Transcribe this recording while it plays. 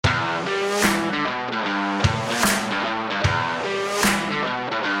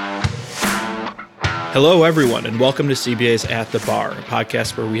Hello, everyone, and welcome to CBA's At the Bar, a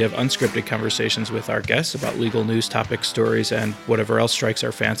podcast where we have unscripted conversations with our guests about legal news, topics, stories, and whatever else strikes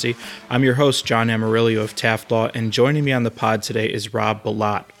our fancy. I'm your host, John Amarillo of Taft Law, and joining me on the pod today is Rob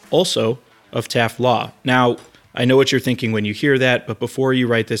Bilott, also of Taft Law. Now, I know what you're thinking when you hear that, but before you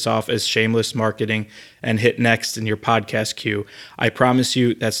write this off as shameless marketing and hit next in your podcast queue, I promise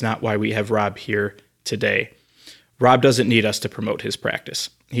you that's not why we have Rob here today. Rob doesn't need us to promote his practice.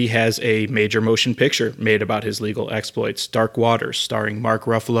 He has a major motion picture made about his legal exploits, Dark Waters, starring Mark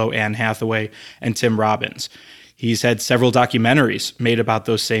Ruffalo, Anne Hathaway, and Tim Robbins. He's had several documentaries made about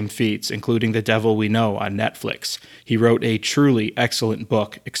those same feats, including The Devil We Know on Netflix. He wrote a truly excellent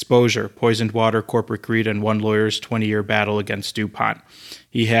book, Exposure, Poisoned Water, Corporate Greed, and One Lawyer's 20-Year Battle Against DuPont.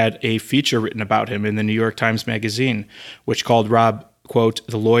 He had a feature written about him in the New York Times Magazine, which called Rob, quote,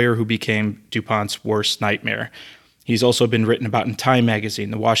 the lawyer who became DuPont's worst nightmare. He's also been written about in Time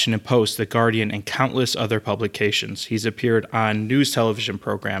Magazine, The Washington Post, The Guardian, and countless other publications. He's appeared on news television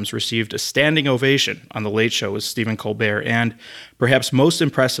programs, received a standing ovation on The Late Show with Stephen Colbert, and, perhaps most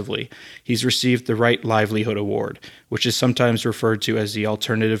impressively, he's received the Right Livelihood Award, which is sometimes referred to as the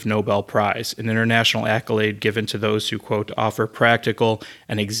Alternative Nobel Prize, an international accolade given to those who, quote, offer practical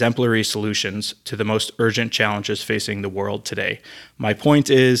and exemplary solutions to the most urgent challenges facing the world today. My point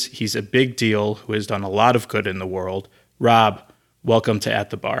is, he's a big deal who has done a lot of good in the world. Rob, welcome to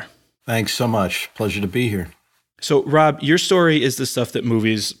At the Bar. Thanks so much. Pleasure to be here. So, Rob, your story is the stuff that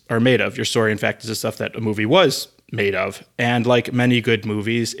movies are made of. Your story, in fact, is the stuff that a movie was made of. And like many good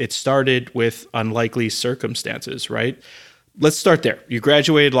movies, it started with unlikely circumstances, right? Let's start there. You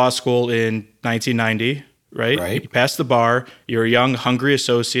graduated law school in 1990, right? You passed the bar. You're a young, hungry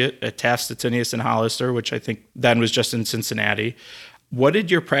associate at Taft, Stettinius, and Hollister, which I think then was just in Cincinnati. What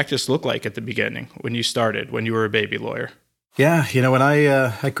did your practice look like at the beginning when you started, when you were a baby lawyer? Yeah, when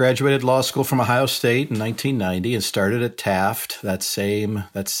I graduated law school from Ohio State in 1990 and started at Taft that same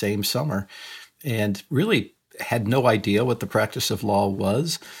summer, and really had no idea what the practice of law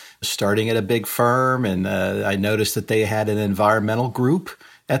was. Starting at a big firm, and I noticed that they had an environmental group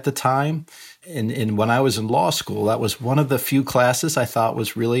at the time. And when I was in law school, that was one of the few classes I thought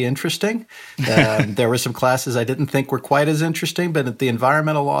was really interesting. There were some classes I didn't think were quite as interesting, but at the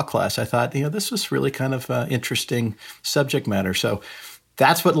environmental law class, I thought, this was really kind of interesting subject matter. So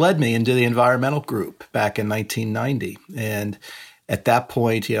that's what led me into the environmental group back in 1990. And at that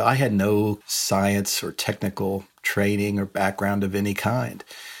point, I had no science or technical training or background of any kind,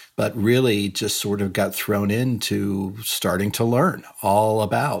 but really just sort of got thrown into starting to learn all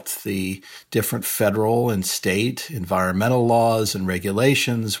about the different federal and state environmental laws and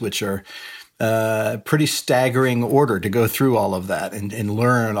regulations, which are pretty staggering order to go through all of that and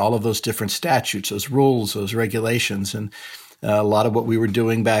learn all of those different statutes, those rules, those regulations. And a lot of what we were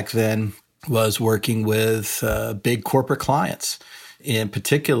doing back then was working with big corporate clients. And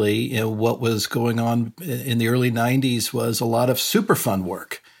particularly, what was going on in the early 90s was a lot of Superfund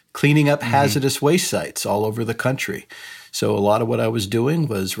work, cleaning up hazardous waste sites all over the country. So a lot of what I was doing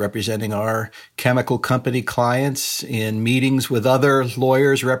was representing our chemical company clients in meetings with other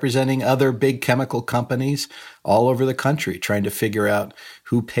lawyers representing other big chemical companies all over the country, trying to figure out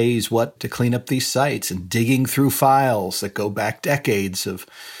who pays what to clean up these sites and digging through files that go back decades of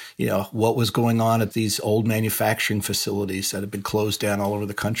what was going on at these old manufacturing facilities that had been closed down all over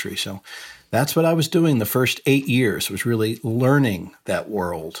the country. So that's what I was doing the first 8 years, was really learning that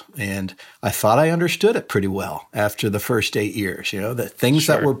world. And I thought I understood it pretty well after the first 8 years. That things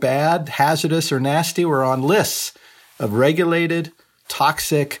that were bad, hazardous, or nasty were on lists of regulated,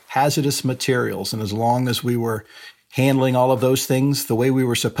 toxic, hazardous materials. And as long as we were handling all of those things the way we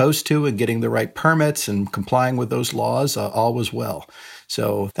were supposed to and getting the right permits and complying with those laws, all was well.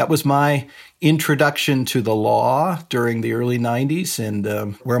 So that was my introduction to the law during the early 90s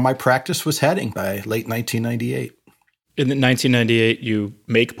and where my practice was heading by late 1998. In 1998, you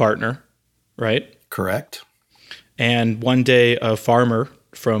make partner, right? Correct. And one day, a farmer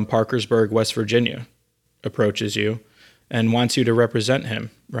from Parkersburg, West Virginia, approaches you and wants you to represent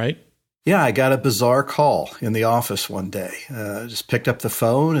him, right? Yeah, I got a bizarre call in the office one day. I just picked up the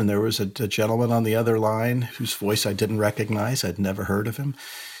phone, and there was a gentleman on the other line whose voice I didn't recognize. I'd never heard of him.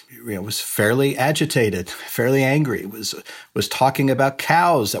 He was fairly agitated, fairly angry, was talking about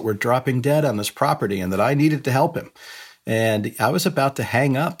cows that were dropping dead on his property and that I needed to help him. And I was about to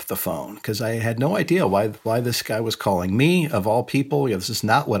hang up the phone because I had no idea why this guy was calling me, of all people. This is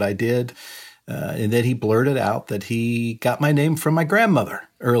not what I did. And then he blurted out that he got my name from my grandmother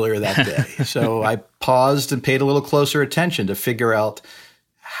earlier that day. So I paused and paid a little closer attention to figure out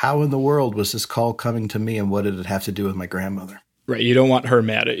how in the world was this call coming to me and what did it have to do with my grandmother? Right. You don't want her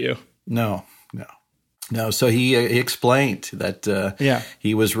mad at you. No. No, so he explained that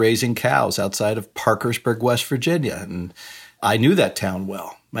he was raising cows outside of Parkersburg, West Virginia. And I knew that town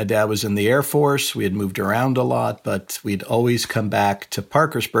well. My dad was in the Air Force. We had moved around a lot, but we'd always come back to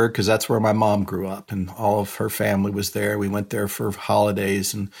Parkersburg because that's where my mom grew up, and all of her family was there. We went there for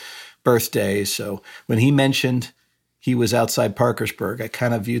holidays and birthdays. So when he mentioned he was outside Parkersburg, I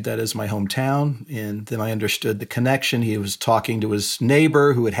kind of viewed that as my hometown. And then I understood the connection. He was talking to his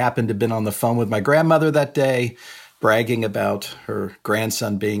neighbor who had happened to have been on the phone with my grandmother that day, bragging about her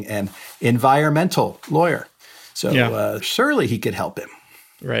grandson being an environmental lawyer. So surely he could help him.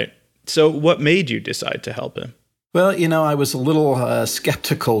 Right. So what made you decide to help him? Well, I was a little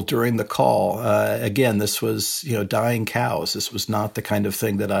skeptical during the call. Again, this was, dying cows. This was not the kind of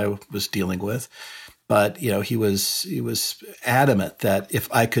thing that I was dealing with. But, he was adamant that if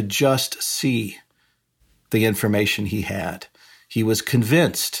I could just see the information he had, he was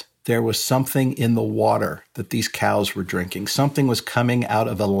convinced there was something in the water that these cows were drinking. Something was coming out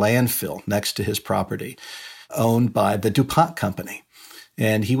of a landfill next to his property owned by the DuPont company.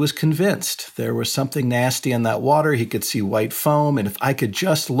 And he was convinced there was something nasty in that water. He could see white foam. And if I could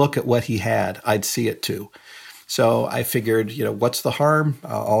just look at what he had, I'd see it too. So I figured, what's the harm?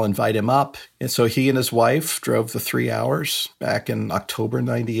 I'll invite him up. And so he and his wife drove the 3 hours back in October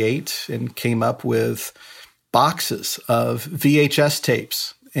 98 and came up with boxes of VHS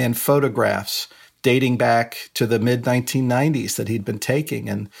tapes and photographs dating back to the mid-1990s that he'd been taking.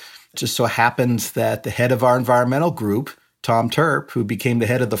 And it just so happens that the head of our environmental group, Tom Terp, who became the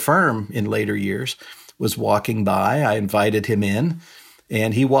head of the firm in later years, was walking by. I invited him in,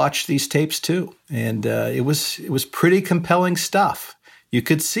 and he watched these tapes too. And it was pretty compelling stuff. You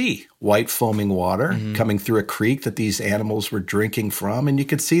could see white foaming water coming through a creek that these animals were drinking from, and you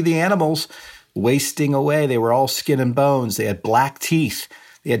could see the animals wasting away. They were all skin and bones. They had black teeth.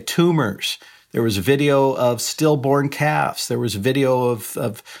 They had tumors. There was video of stillborn calves. There was video of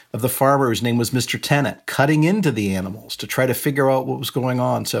the farmer whose name was Mr. Tennant cutting into the animals to try to figure out what was going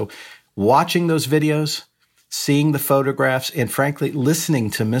on. So watching those videos, seeing the photographs, and frankly, listening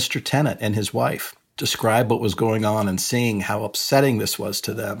to Mr. Tennant and his wife describe what was going on and seeing how upsetting this was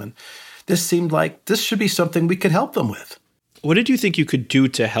to them. And this seemed like this should be something we could help them with. What did you think you could do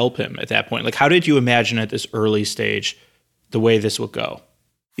to help him at that point? Like, how did you imagine at this early stage the way this would go?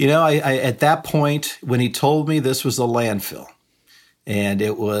 I at that point, when he told me this was a landfill and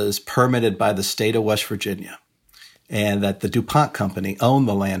it was permitted by the state of West Virginia and that the DuPont company owned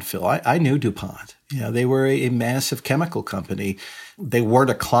the landfill, I knew DuPont. They were a massive chemical company. They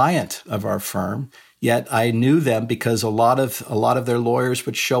weren't a client of our firm, yet I knew them because a lot of their lawyers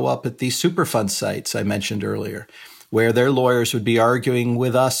would show up at these Superfund sites I mentioned earlier, where their lawyers would be arguing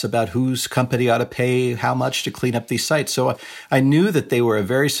with us about whose company ought to pay how much to clean up these sites. So I knew that they were a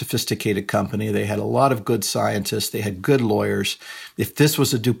very sophisticated company. They had a lot of good scientists. They had good lawyers. If this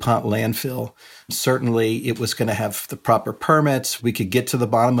was a DuPont landfill, certainly it was going to have the proper permits. We could get to the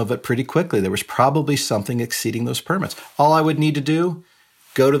bottom of it pretty quickly. There was probably something exceeding those permits. All I would need to do,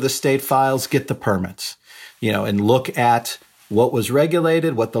 go to the state files, get the permits, and look at what was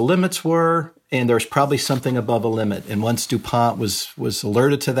regulated, what the limits were, and there's probably something above a limit. And once DuPont was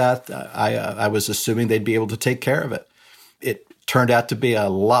alerted to that, I was assuming they'd be able to take care of it. It turned out to be a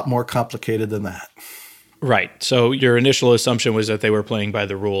lot more complicated than that. Right. So your initial assumption was that they were playing by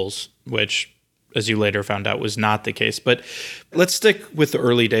the rules, which, as you later found out, was not the case. But let's stick with the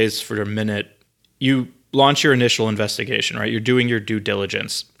early days for a minute. You launch your initial investigation, right? You're doing your due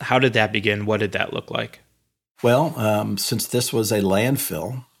diligence. How did that begin? What did that look like? Well, since this was a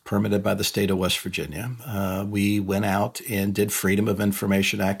landfill permitted by the state of West Virginia, we went out and did Freedom of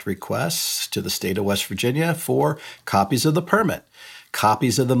Information Act requests to the state of West Virginia for copies of the permit,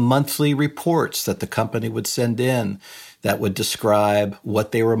 copies of the monthly reports that the company would send in that would describe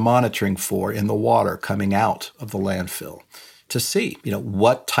what they were monitoring for in the water coming out of the landfill, to see,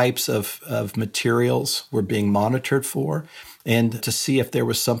 what types of materials were being monitored for, and to see if there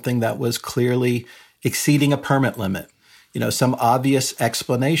was something that was clearly exceeding a permit limit, some obvious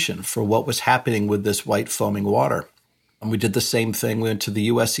explanation for what was happening with this white foaming water. And we did the same thing. We went to the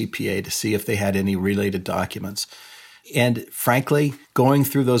US EPA to see if they had any related documents. And frankly, going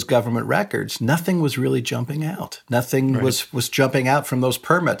through those government records, nothing was really jumping out. Nothing was jumping out from those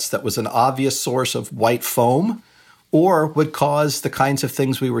permits that was an obvious source of white foam or would cause the kinds of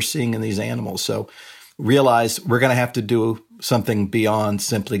things we were seeing in these animals. So realized we're going to have to do something beyond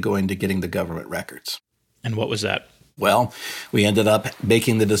simply going to getting the government records. And what was that? Well, we ended up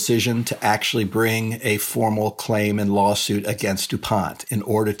making the decision to actually bring a formal claim and lawsuit against DuPont in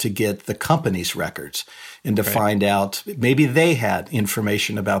order to get the company's records and to find out maybe they had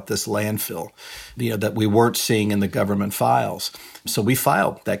information about this landfill, that we weren't seeing in the government files. So we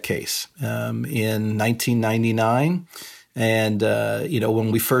filed that case in 1999. And,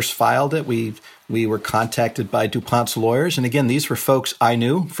 when we first filed it, we were contacted by DuPont's lawyers. And again, these were folks I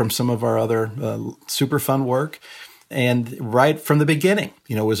knew from some of our other Superfund work. And right from the beginning,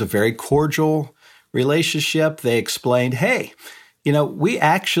 it was a very cordial relationship. They explained, hey, we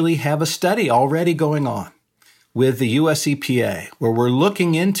actually have a study already going on with the US EPA where we're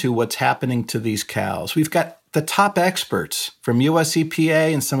looking into what's happening to these cows. We've got the top experts from US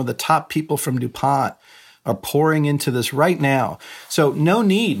EPA and some of the top people from DuPont are pouring into this right now. So no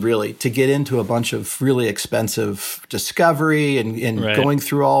need really to get into a bunch of really expensive discovery and going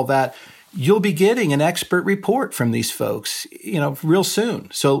through all that. You'll be getting an expert report from these folks, real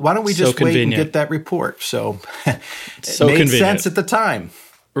soon. So why don't we just wait and get that report? So it made sense at the time.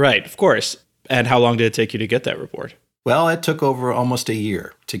 Right, of course. And how long did it take you to get that report? Well, it took over almost a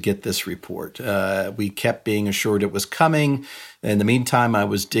year to get this report. We kept being assured it was coming. In the meantime, I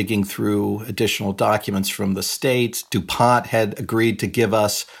was digging through additional documents from the states. DuPont had agreed to give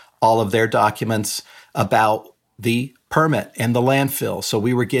us all of their documents about the permit and the landfill. So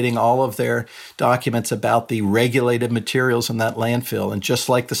we were getting all of their documents about the regulated materials in that landfill. And just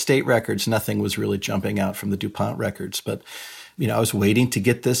like the state records, nothing was really jumping out from the DuPont records. But I was waiting to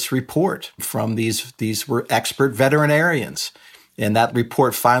get this report from these were expert veterinarians. And that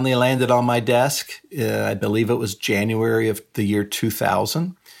report finally landed on my desk. I believe it was January of the year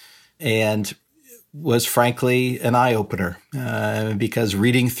 2000. And was frankly an eye-opener because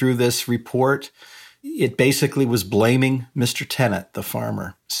reading through this report, it basically was blaming Mr. Tennant, the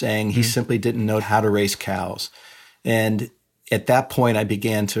farmer, saying he simply didn't know how to raise cows. And at that point, I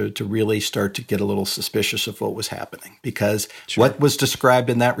began to really start to get a little suspicious of what was happening because what was described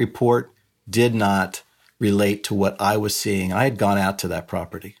in that report did not relate to what I was seeing. I had gone out to that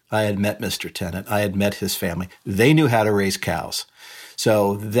property. I had met Mr. Tennant. I had met his family. They knew how to raise cows.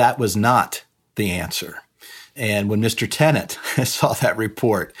 So that was not the answer. And when Mr. Tennant saw that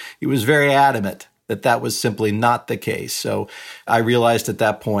report, he was very adamant that was simply not the case. So I realized at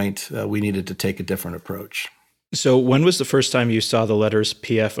that point we needed to take a different approach. So when was the first time you saw the letters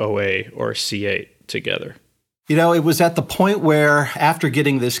PFOA or C8 together? It was at the point where after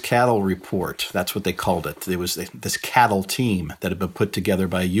getting this cattle report, that's what they called it. There was this cattle team that had been put together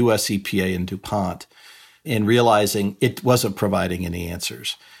by US EPA and DuPont, and realizing it wasn't providing any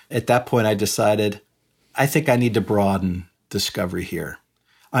answers. At that point, I decided, I think I need to broaden discovery here.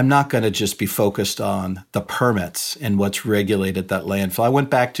 I'm not going to just be focused on the permits and what's regulated that landfill. I went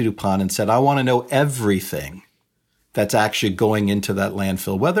back to DuPont and said, I want to know everything that's actually going into that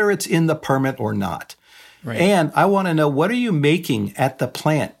landfill, whether it's in the permit or not. Right. And I want to know, what are you making at the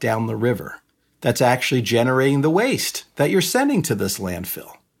plant down the river that's actually generating the waste that you're sending to this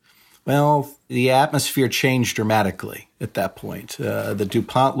landfill? Well, the atmosphere changed dramatically at that point. The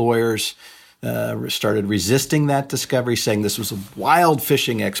DuPont lawyers started resisting that discovery, saying this was a wild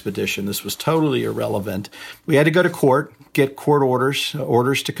fishing expedition. This was totally irrelevant. We had to go to court, get court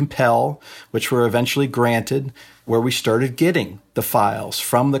orders to compel, which were eventually granted, where we started getting the files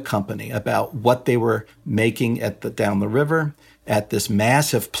from the company about what they were making down the river at this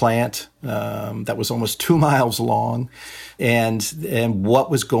massive plant that was almost 2 miles long, and what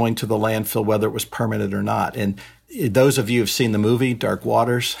was going to the landfill, whether it was permitted or not. And those of you who've seen the movie Dark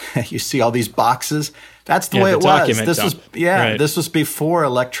Waters, you see all these boxes. That's the way it was. This was before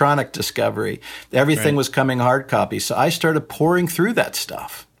electronic discovery. Everything was coming hard copy. So I started pouring through that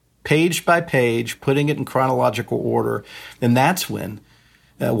stuff, page by page, putting it in chronological order. And that's when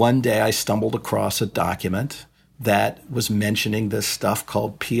one day I stumbled across a document that was mentioning this stuff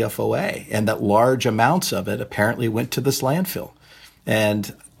called PFOA, and that large amounts of it apparently went to this landfill.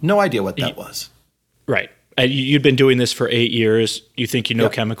 And no idea what that was. Right. You'd been doing this for 8 years. You think you know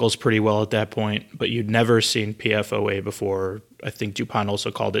chemicals pretty well at that point, but you'd never seen PFOA before. I think DuPont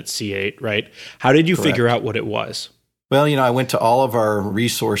also called it C8, right? How did you figure out what it was? Well, I went to all of our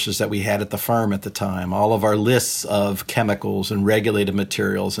resources that we had at the firm at the time, all of our lists of chemicals and regulated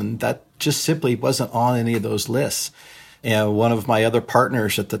materials, and that just simply wasn't on any of those lists. And one of my other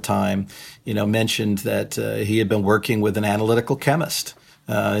partners at the time, mentioned that he had been working with an analytical chemist.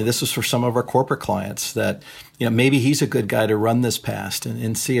 This was for some of our corporate clients that, maybe he's a good guy to run this past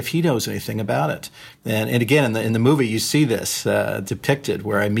and see if he knows anything about it. And again, in the movie, you see this depicted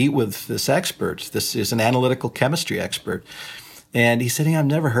where I meet with this expert. This is an analytical chemistry expert. And he said, I've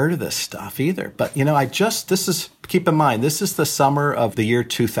never heard of this stuff either. But, keep in mind, this is the summer of the year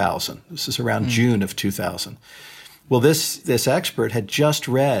 2000. This is around June of 2000. Well, this expert had just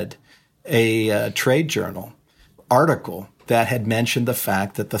read a trade journal article that had mentioned the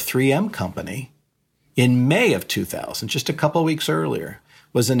fact that the 3M company in May of 2000, just a couple of weeks earlier,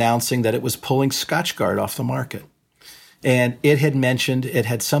 was announcing that it was pulling Scotchgard off the market. And it had mentioned it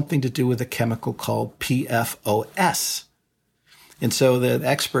had something to do with a chemical called PFOS. And so the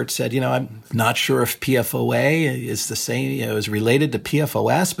expert said, I'm not sure if PFOA is the same, is related to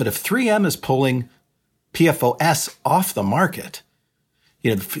PFOS, but if 3M is pulling PFOS off the market,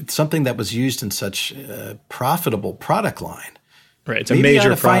 something that was used in such a profitable product line. Right, it's a maybe major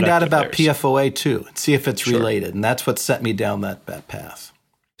I ought to find out product about of theirs. PFOA too and see if it's Sure. related. And that's what sent me down that path.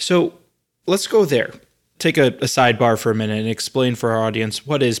 So let's go there. Take a sidebar for a minute and explain for our audience,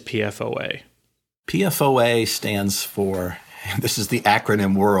 what is PFOA? PFOA stands for, this is the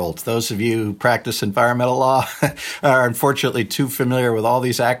acronym world. Those of you who practice environmental law are unfortunately too familiar with all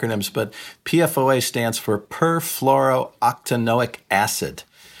these acronyms, but PFOA stands for perfluorooctanoic acid,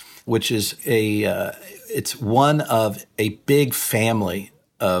 which is it's one of a big family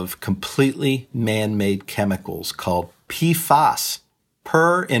of completely man-made chemicals called PFAS,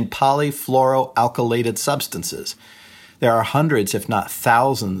 per and polyfluoroalkylated substances. There are hundreds, if not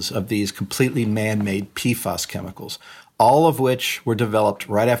thousands, of these completely man-made PFAS chemicals, all of which were developed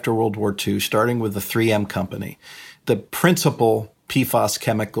right after World War II, starting with the 3M company. The principal PFAS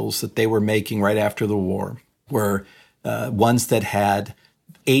chemicals that they were making right after the war were ones that had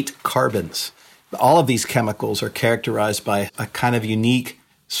 8 carbons. All of these chemicals are characterized by a kind of unique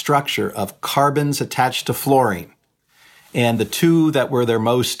structure of carbons attached to fluorine. And the two that were their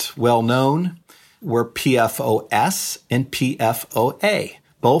most well-known were PFOS and PFOA,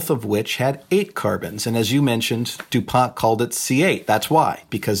 both of which had 8 carbons. And as you mentioned, DuPont called it C8. That's why,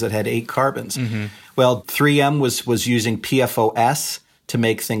 because it had 8 carbons. Mm-hmm. Well, 3M was using PFOS to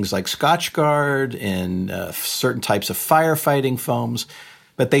make things like Scotchgard and certain types of firefighting foams.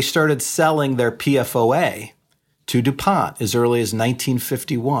 But they started selling their PFOA to DuPont as early as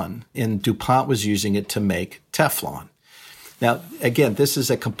 1951, and DuPont was using it to make Teflon. Now, again, this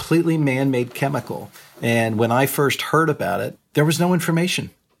is a completely man-made chemical, and when I first heard about it, there was no information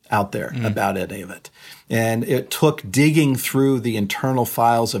out there about any of it. And it took digging through the internal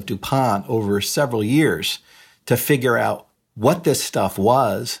files of DuPont over several years to figure out what this stuff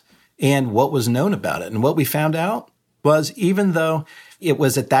was and what was known about it. And what we found out was, even though it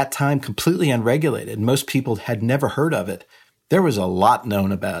was at that time completely unregulated, most people had never heard of it, there was a lot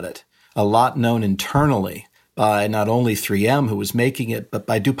known about it, a lot known internally by not only 3M, who was making it, but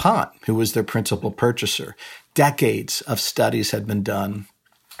by DuPont, who was their principal purchaser. Decades of studies had been done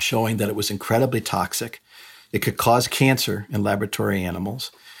showing that it was incredibly toxic. It could cause cancer in laboratory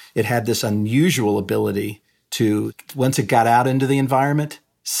animals. It had this unusual ability to, once it got out into the environment,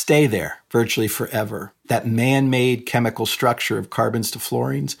 stay there virtually forever. That man-made chemical structure of carbons to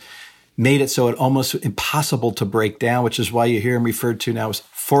fluorines made it so it almost impossible to break down, which is why you hear them referred to now as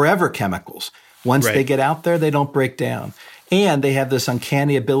forever chemicals. Once they get out there, they don't break down. And they have this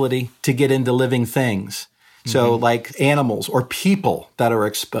uncanny ability to get into living things. So like animals or people that are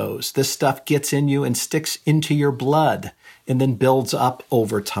exposed, this stuff gets in you and sticks into your blood and then builds up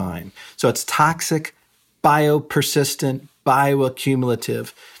over time. So it's toxic, biopersistent,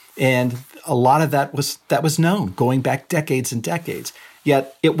 bioaccumulative. And a lot of that was known going back decades and decades.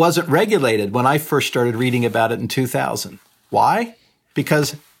 Yet it wasn't regulated when I first started reading about it in 2000. Why?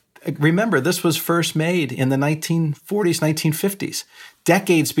 Because remember, this was first made in the 1940s, 1950s,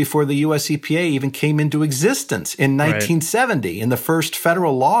 decades before the US EPA even came into existence in 1970. And the first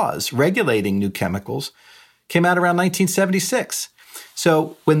federal laws regulating new chemicals came out around 1976.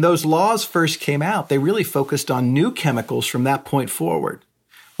 So when those laws first came out, they really focused on new chemicals from that point forward.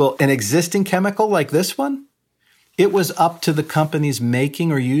 Well, an existing chemical like this one, it was up to the companies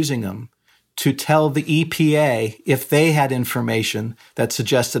making or using them to tell the EPA if they had information that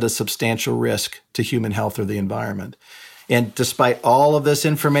suggested a substantial risk to human health or the environment. And despite all of this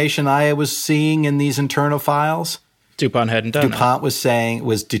information I was seeing in these internal files, DuPont hadn't done DuPont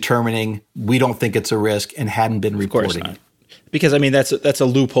was determining we don't think it's a risk and hadn't been reporting it. Because, I mean, that's a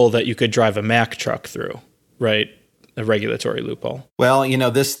loophole that you could drive a Mack truck through, right? A regulatory loophole. Well,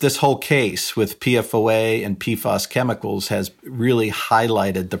 this whole case with PFOA and PFAS chemicals has really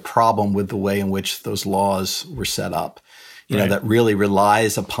highlighted the problem with the way in which those laws were set up. That really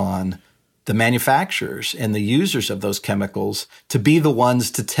relies upon the manufacturers and the users of those chemicals to be the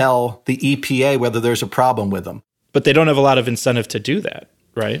ones to tell the EPA whether there's a problem with them. But they don't have a lot of incentive to do that.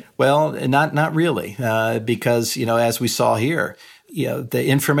 right? Well, not really, because, as we saw here, the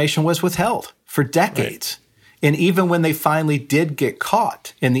information was withheld for decades. Right. And even when they finally did get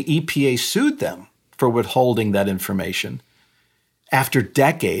caught and the EPA sued them for withholding that information, after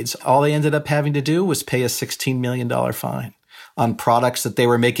decades, all they ended up having to do was pay a $16 million fine on products that they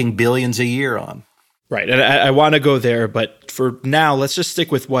were making billions a year on. Right. And I want to go there, but for now, let's just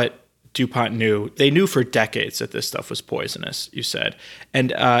stick with what DuPont knew. They knew for decades that this stuff was poisonous, you said.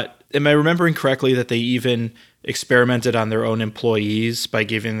 And am I remembering correctly that they even experimented on their own employees by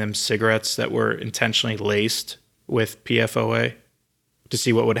giving them cigarettes that were intentionally laced with PFOA to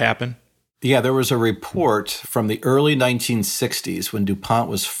see what would happen? Yeah, there was a report from the early 1960s when DuPont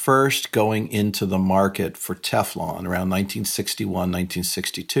was first going into the market for Teflon around 1961,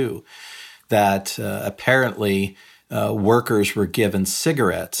 1962, that apparently workers were given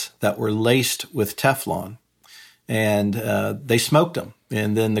cigarettes that were laced with Teflon, and they smoked them.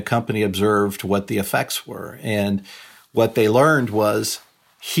 And then the company observed what the effects were. And what they learned was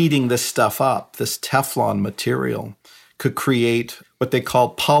heating this stuff up, this Teflon material, could create what they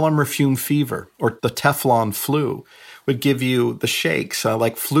called polymer fume fever, or the Teflon flu, would give you the shakes,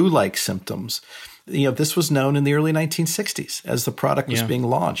 like flu-like symptoms. This was known in the early 1960s as the product was being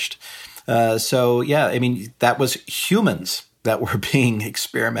launched. That was humans that were being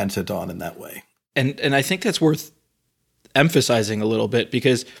experimented on in that way. And I think that's worth emphasizing a little bit,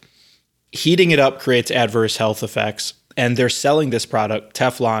 because heating it up creates adverse health effects, and they're selling this product,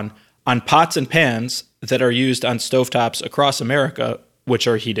 Teflon, on pots and pans that are used on stovetops across America, which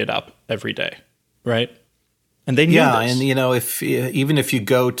are heated up every day, right? And they knew this. And even if you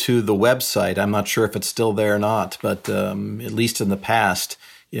go to the website, I'm not sure if it's still there or not, but at least in the past,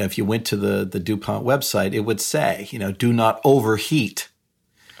 if you went to the DuPont website, it would say, do not overheat.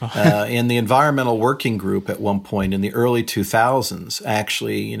 And the Environmental Working Group at one point in the early 2000s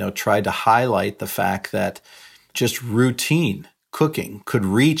actually, tried to highlight the fact that just routine cooking could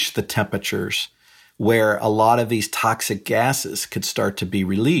reach the temperatures where a lot of these toxic gases could start to be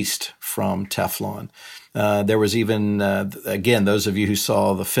released from Teflon. There was even, again, those of you who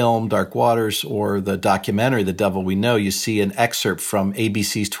saw the film Dark Waters or the documentary The Devil We Know, you see an excerpt from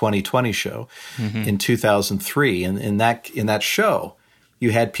ABC's 2020 show in 2003. And in that show, you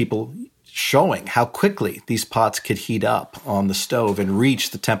had people showing how quickly these pots could heat up on the stove and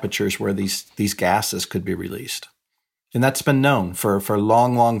reach the temperatures where these gases could be released. And that's been known for a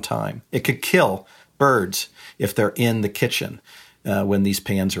long, long time. It could kill birds if they're in the kitchen when these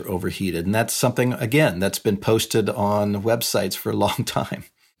pans are overheated. And that's something, again, that's been posted on websites for a long time.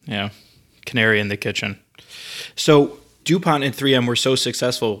 Yeah, canary in the kitchen. So DuPont and 3M were so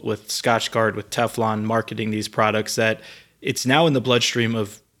successful with Scotchgard, with Teflon, marketing these products, that it's now in the bloodstream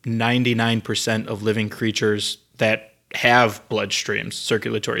of 99% of living creatures that have bloodstreams,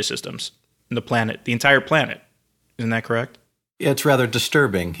 circulatory systems in the planet, the entire planet. Isn't that correct? It's rather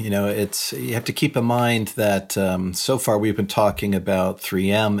disturbing. You have to keep in mind that so far we've been talking about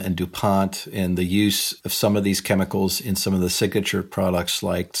 3M and DuPont and the use of some of these chemicals in some of the signature products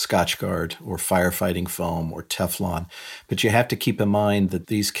like Scotchgard or firefighting foam or Teflon. But you have to keep in mind that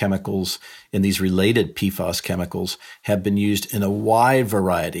these chemicals and these related PFAS chemicals have been used in a wide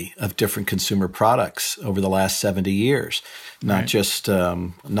variety of different consumer products over the last 70 years. Not just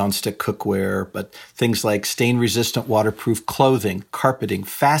nonstick cookware, but things like stain-resistant waterproof clothing, carpeting,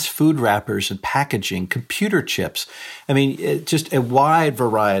 fast food wrappers and packaging, computer chips. I mean, just a wide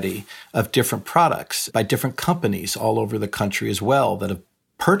variety of different products by different companies all over the country as well that have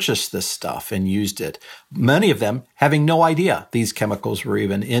purchased this stuff and used it. Many of them having no idea these chemicals were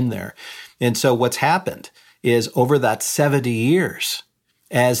even in there. And so what's happened is over that 70 years,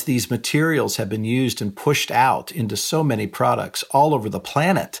 as these materials have been used and pushed out into so many products all over the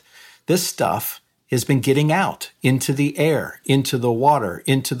planet, this stuff has been getting out into the air, into the water,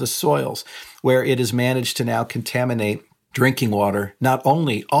 into the soils, where it has managed to now contaminate drinking water, not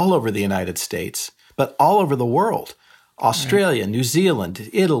only all over the United States, but all over the world, Australia, New Zealand,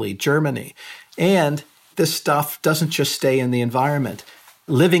 Italy, Germany. And this stuff doesn't just stay in the environment.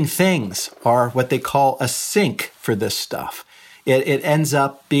 Living things are what they call a sink for this stuff. It ends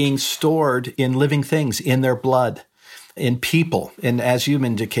up being stored in living things, in their blood, in people. And as you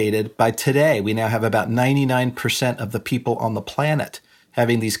indicated, by today, we now have about 99% of the people on the planet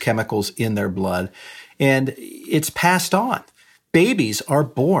having these chemicals in their blood. And it's passed on. Babies are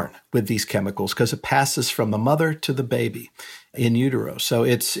born with these chemicals because it passes from the mother to the baby in utero. So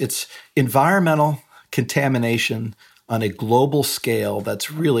it's environmental contamination on a global scale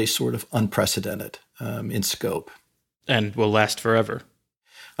that's really sort of unprecedented in scope. And will last forever.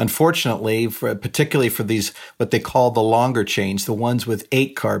 Unfortunately, particularly for these, what they call the longer chains, the ones with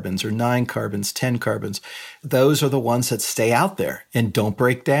 8 carbons or 9 carbons, 10 carbons, those are the ones that stay out there and don't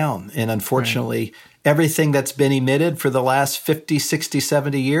break down. And unfortunately, everything that's been emitted for the last 50, 60,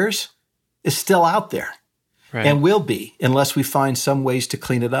 70 years is still out there. Right. And will be, unless we find some ways to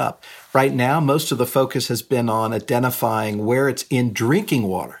clean it up. Right now, most of the focus has been on identifying where it's in drinking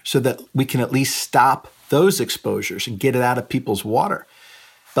water so that we can at least stop those exposures and get it out of people's water.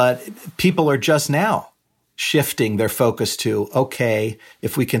 But people are just now shifting their focus to, okay,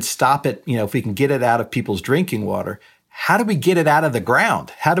 if we can stop it, if we can get it out of people's drinking water, how do we get it out of the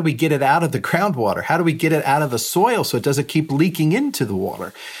ground? How do we get it out of the groundwater? How do we get it out of the soil so it doesn't keep leaking into the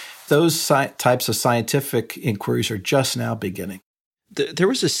water? Those types of scientific inquiries are just now beginning. There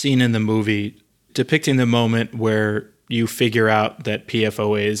was a scene in the movie depicting the moment where you figure out that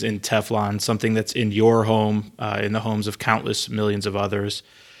PFOA is in Teflon, something that's in your home, in the homes of countless millions of others.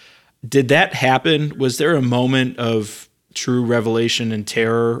 Did that happen? Was there a moment of true revelation and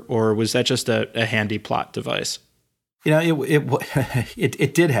terror, or was that just a handy plot device?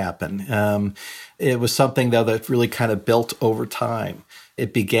 It did happen. It was something, though, that really kind of built over time.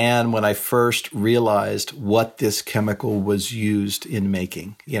 It began when I first realized what this chemical was used in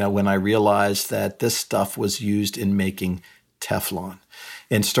making. When I realized that this stuff was used in making Teflon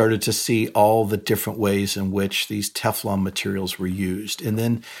and started to see all the different ways in which these Teflon materials were used.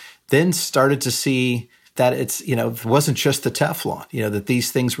 And then started to see that it wasn't just the Teflon, that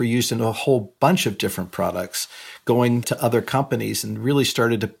these things were used in a whole bunch of different products, going to other companies, and really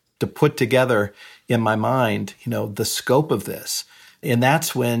started to put together in my mind, the scope of this. And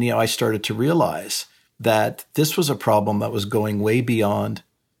that's when, I started to realize that this was a problem that was going way beyond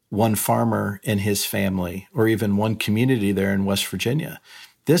one farmer and his family, or even one community there in West Virginia.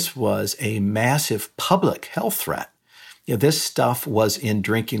 This was a massive public health threat. This stuff was in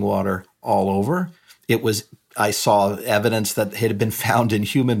drinking water all over. I saw evidence that it had been found in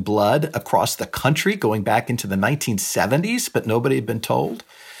human blood across the country going back into the 1970s, but nobody had been told.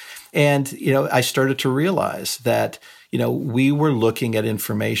 And, I started to realize that, we were looking at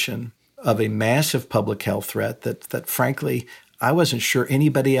information of a massive public health threat that frankly, I wasn't sure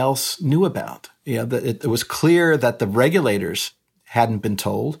anybody else knew about. That it was clear that the regulators hadn't been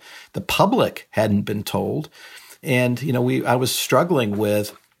told, the public hadn't been told. And, I was struggling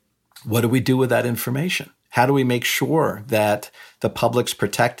with, what do we do with that information? How do we make sure that the public's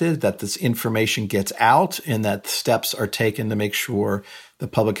protected, that this information gets out, and that steps are taken to make sure the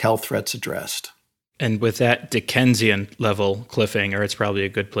public health threat's addressed? And with that Dickensian level cliffhanger, it's probably a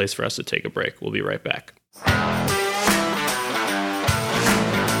good place for us to take a break. We'll be right back.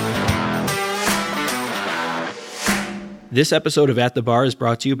 This episode of At the Bar is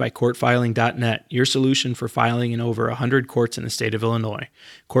brought to you by CourtFiling.net, your solution for filing in over 100 courts in the state of Illinois.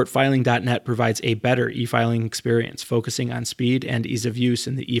 CourtFiling.net provides a better e-filing experience, focusing on speed and ease of use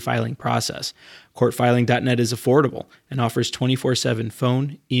in the e-filing process. CourtFiling.net is affordable and offers 24/7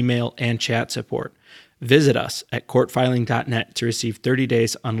 phone, email, and chat support. Visit us at CourtFiling.net to receive 30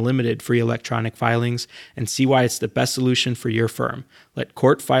 days unlimited free electronic filings and see why it's the best solution for your firm. Let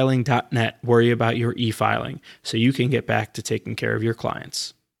CourtFiling.net worry about your e-filing so you can get back to taking care of your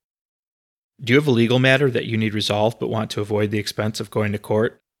clients. Do you have a legal matter that you need resolved but want to avoid the expense of going to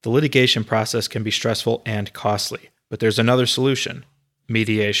court? The litigation process can be stressful and costly, but there's another solution: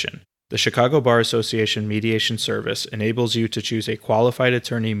 mediation. The Chicago Bar Association Mediation Service enables you to choose a qualified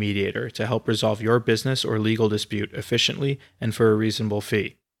attorney mediator to help resolve your business or legal dispute efficiently and for a reasonable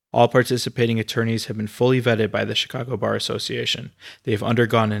fee. All participating attorneys have been fully vetted by the Chicago Bar Association. They have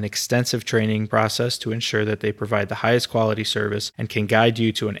undergone an extensive training process to ensure that they provide the highest quality service and can guide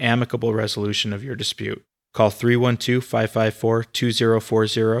you to an amicable resolution of your dispute. Call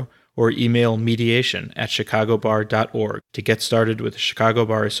 312-554-2040 or email mediation@chicagobar.org to get started with the Chicago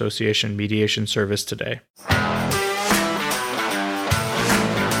Bar Association Mediation Service today.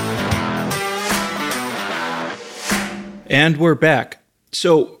 And we're back.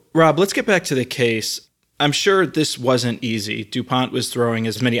 So, Rob, let's get back to the case. I'm sure this wasn't easy. DuPont was throwing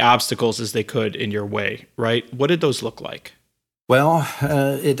as many obstacles as they could in your way, right? What did those look like? Well,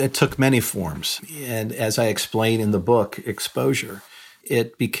 it took many forms. And as I explain in the book, Exposure,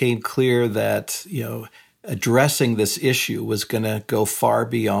 it became clear that, addressing this issue was going to go far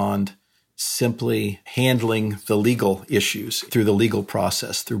beyond simply handling the legal issues through the legal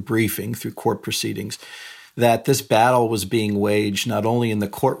process, through briefing, through court proceedings, that this battle was being waged not only in the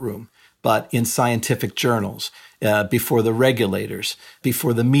courtroom, but in scientific journals, before the regulators,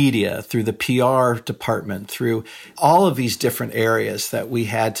 before the media, through the PR department, through all of these different areas that we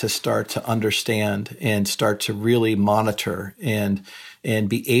had to start to understand and start to really monitor and and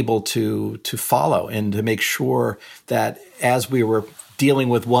be able to follow and to make sure that as we were dealing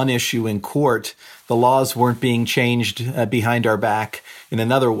with one issue in court, the laws weren't being changed behind our back in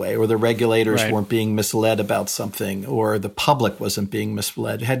another way, or the regulators weren't being misled about something, or the public wasn't being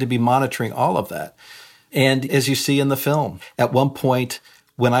misled. It had to be monitoring all of that. And as you see in the film, at one point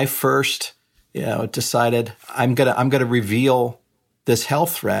when I first decided I'm gonna reveal this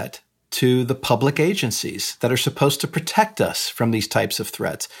health threat to the public agencies that are supposed to protect us from these types of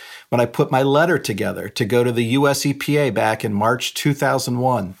threats. When I put my letter together to go to the US EPA back in March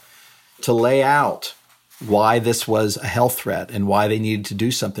 2001 to lay out why this was a health threat and why they needed to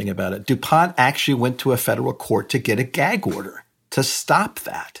do something about it, DuPont actually went to a federal court to get a gag order to stop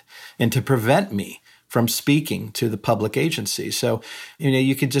that and to prevent me from speaking to the public agency. So,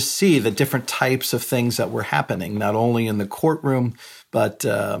 you could just see the different types of things that were happening, not only in the courtroom, but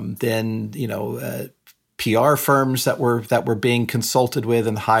then PR firms that were being consulted with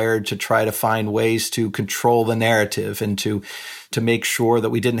and hired to try to find ways to control the narrative and to make sure that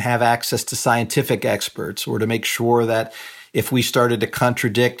we didn't have access to scientific experts, or to make sure that if we started to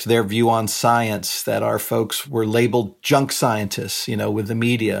contradict their view on science, that our folks were labeled junk scientists, with the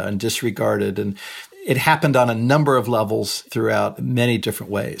media and disregarded. And it happened on a number of levels throughout many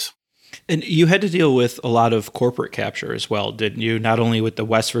different ways. And you had to deal with a lot of corporate capture as well, didn't you? Not only with the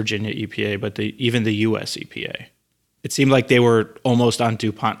West Virginia EPA, but even the US EPA. It seemed like they were almost on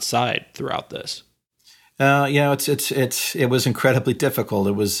DuPont's side throughout this. It was incredibly difficult.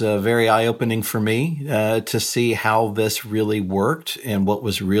 It was very eye-opening for me to see how this really worked and what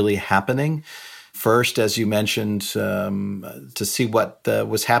was really happening. First, as you mentioned, to see what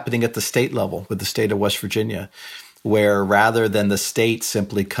was happening at the state level with the state of West Virginia, where rather than the state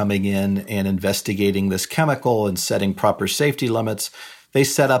simply coming in and investigating this chemical and setting proper safety limits, they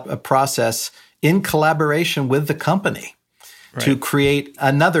set up a process in collaboration with the company to create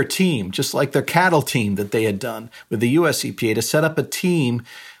another team, just like their cattle team that they had done with the US EPA, to set up a team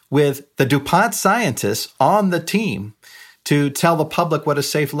with the DuPont scientists on the team to tell the public what a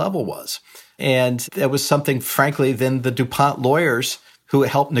safe level was. And that was something, frankly, then the DuPont lawyers who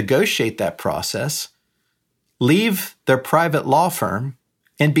helped negotiate that process leave their private law firm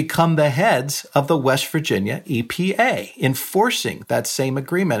and become the heads of the West Virginia EPA, enforcing that same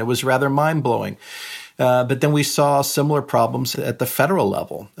agreement. It was rather mind-blowing. But then we saw similar problems at the federal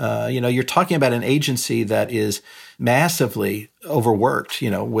level. You're talking about an agency that is massively overworked,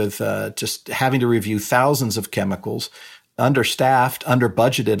 with just having to review thousands of chemicals, understaffed,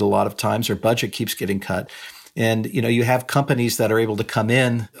 under-budgeted a lot of times. Their budget keeps getting cut. And, you have companies that are able to come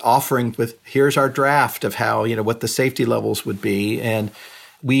in offering with, here's our draft of how, what the safety levels would be. And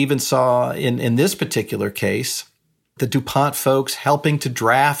we even saw in this particular case, the DuPont folks helping to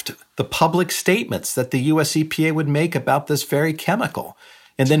draft the public statements that the US EPA would make about this very chemical.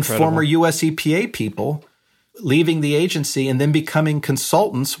 And then former US EPA people leaving the agency and then becoming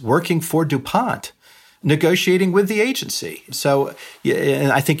consultants working for DuPont, negotiating with the agency. So,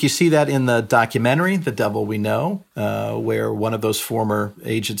 and I think you see that in the documentary, The Devil We Know, where one of those former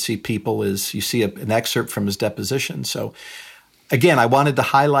agency people you see an excerpt from his deposition. So again, I wanted to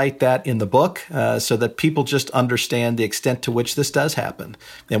highlight that in the book so that people just understand the extent to which this does happen.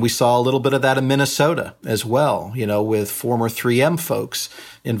 And we saw a little bit of that in Minnesota as well, with former 3M folks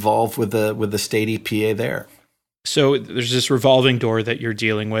involved with the state EPA there. So there's this revolving door that you're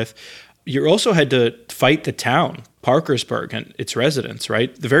dealing with. You also had to fight the town, Parkersburg, and its residents,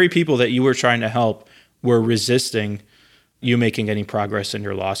 right? The very people that you were trying to help were resisting you making any progress in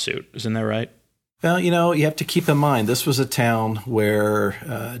your lawsuit. Isn't that right? Well, you have to keep in mind, this was a town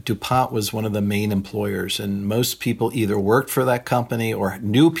where DuPont was one of the main employers, and most people either worked for that company or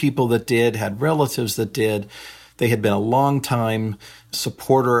knew people that did, had relatives that did. They had been a long-time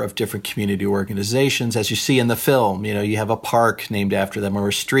supporter of different community organizations. As you see in the film, you have a park named after them or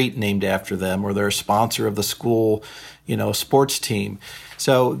a street named after them, or they're a sponsor of the school, sports team.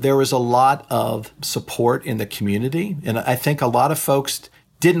 So there was a lot of support in the community. And I think a lot of folks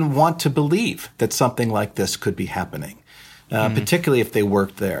didn't want to believe that something like this could be happening, particularly if they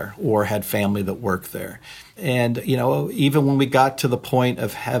worked there or had family that worked there. And, even when we got to the point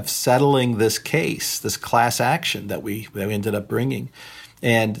of settling this case, this class action that we ended up bringing,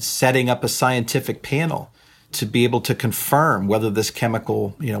 and setting up a scientific panel to be able to confirm whether this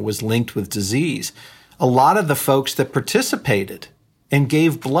chemical, was linked with disease, a lot of the folks that participated and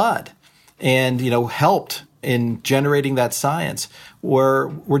gave blood and, helped in generating that science were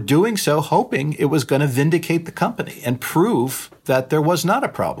doing so hoping it was going to vindicate the company and prove that there was not a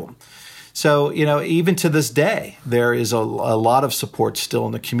problem. So, even to this day, there is a lot of support still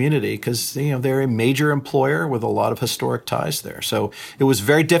in the community because, they're a major employer with a lot of historic ties there. So it was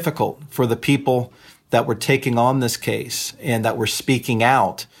very difficult for the people that were taking on this case and that were speaking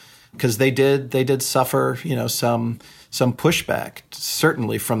out because they did suffer, some pushback,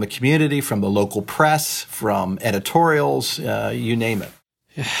 certainly from the community, from the local press, from editorials, you name it.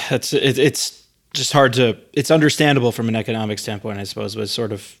 Yeah, it's just hard it's understandable from an economic standpoint, I suppose, but it's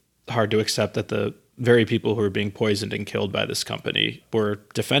sort of hard to accept that the very people who were being poisoned and killed by this company were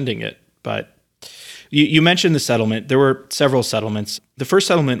defending it. But you mentioned the settlement. There were several settlements. The first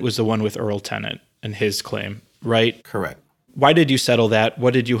settlement was the one with Earl Tennant and his claim, right? Correct. Why did you settle that?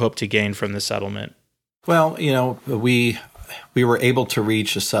 What did you hope to gain from the settlement? Well, we were able to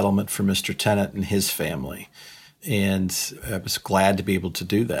reach a settlement for Mr. Tennant and his family. And I was glad to be able to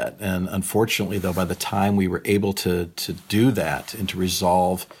do that. And unfortunately, though, by the time we were able to do that and to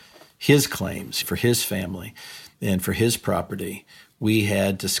resolve his claims for his family and for his property, we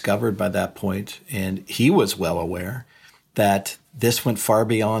had discovered by that point, and he was well aware, that this went far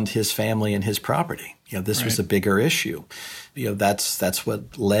beyond his family and his property. This was a bigger issue. That's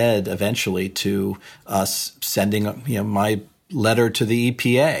what led eventually to us sending, my letter to the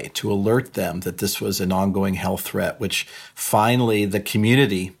EPA to alert them that this was an ongoing health threat, which finally the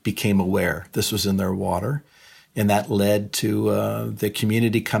community became aware this was in their water. And that led to the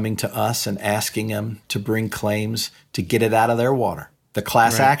community coming to us and asking them to bring claims to get it out of their water, the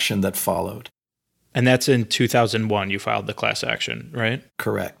class action that followed. And that's in 2001 you filed the class action, right?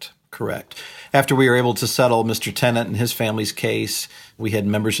 Correct. After we were able to settle Mr. Tennant and his family's case, we had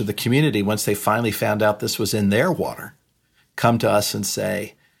members of the community, once they finally found out this was in their water, come to us and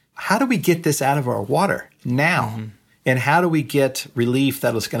say, how do we get this out of our water now? Mm-hmm. And how do we get relief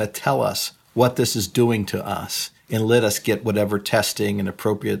that is going to tell us what this is doing to us and let us get whatever testing and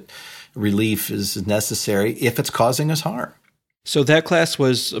appropriate relief is necessary if it's causing us harm? So that class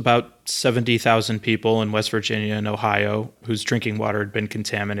was about 70,000 people in West Virginia and Ohio whose drinking water had been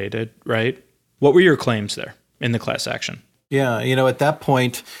contaminated, right? What were your claims there in the class action? Yeah, at that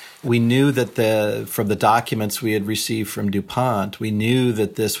point, we knew that from the documents we had received from DuPont, we knew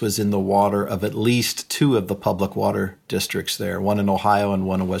that this was in the water of at least two of the public water districts there, one in Ohio and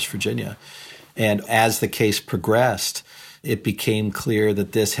one in West Virginia. And as the case progressed, it became clear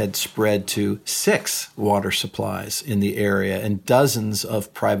that this had spread to 6 water supplies in the area and dozens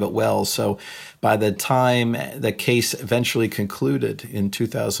of private wells. So by the time the case eventually concluded in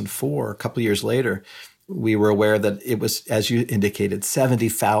 2004, a couple of years later, we were aware that it was, as you indicated,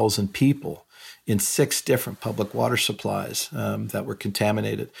 70,000 people in 6 different public water supplies that were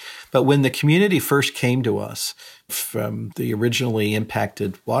contaminated. But when the community first came to us from the originally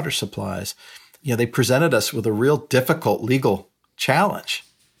impacted water supplies, they presented us with a real difficult legal challenge.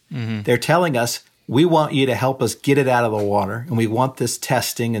 Mm-hmm. They're telling us, we want you to help us get it out of the water, and we want this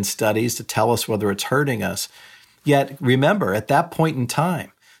testing and studies to tell us whether it's hurting us. Yet, remember, at that point in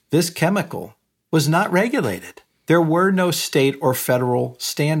time, this chemical was not regulated. There were no state or federal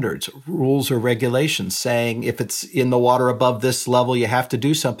standards, rules, or regulations saying if it's in the water above this level, you have to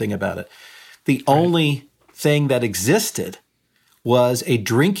do something about it. The only thing that existed was a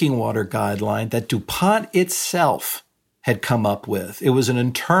drinking water guideline that DuPont itself had come up with. It was an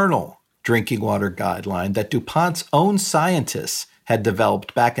internal drinking water guideline that DuPont's own scientists had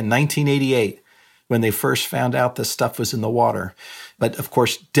developed back in 1988 when they first found out this stuff was in the water, but of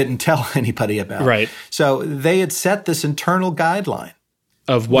course didn't tell anybody about it. Right. So they had set this internal guideline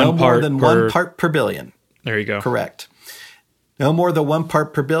of one more than 1 part per billion. There you go. Correct. No more than 1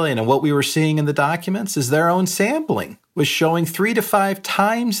 part per billion. And what we were seeing in the documents is their own sampling was showing 3 to 5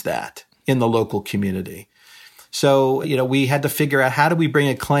 times that in the local community. So, we had to figure out how do we bring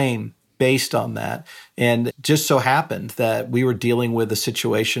a claim based on that. And it just so happened that we were dealing with a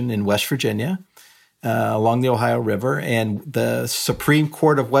situation in West Virginia along the Ohio River, and the Supreme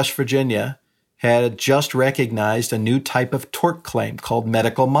Court of West Virginia had just recognized a new type of tort claim called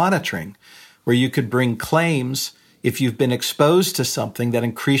medical monitoring, where you could bring claims if you've been exposed to something that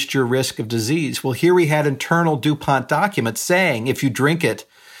increased your risk of disease. Well, here we had internal DuPont documents saying if you drink it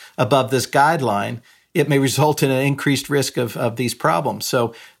above this guideline, it may result in an increased risk of these problems.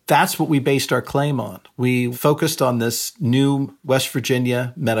 So that's what we based our claim on. We focused on this new West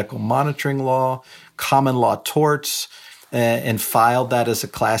Virginia medical monitoring law, common law torts, and filed that as a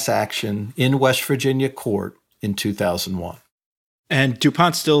class action in West Virginia court in 2001. And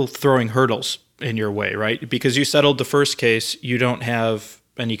DuPont's still throwing hurdles in your way, right? Because you settled the first case, you don't have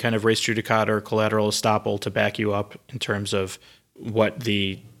any kind of res judicata or collateral estoppel to back you up in terms of what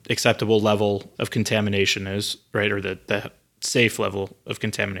the acceptable level of contamination is, right? Or the safe level of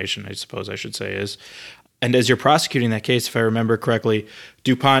contamination, I suppose I should say, is. And as you're prosecuting that case, if I remember correctly,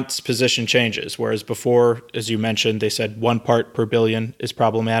 DuPont's position changes. Whereas before, as you mentioned, they said 1 part per billion is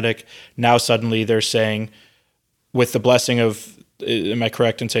problematic. Now suddenly they're saying, with the blessing of, am I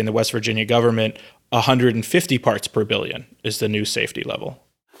correct in saying the West Virginia government, 150 parts per billion is the new safety level?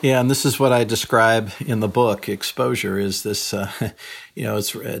 Yeah, and this is what I describe in the book. Exposure is this,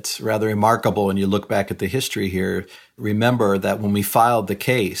 it's rather remarkable when you look back at the history here. Remember that when we filed the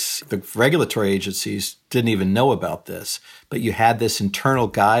case, the regulatory agencies didn't even know about this, but you had this internal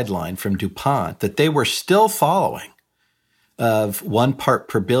guideline from DuPont that they were still following of 1 part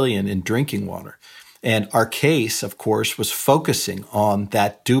per billion in drinking water. And our case, of course, was focusing on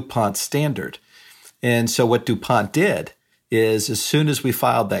that DuPont standard. And so what DuPont did is as soon as we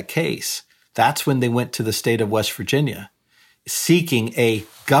filed that case, that's when they went to the state of West Virginia seeking a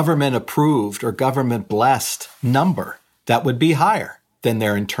government-approved or government-blessed number that would be higher than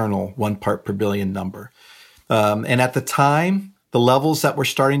their internal 1 part per billion number. And at the time, the levels that were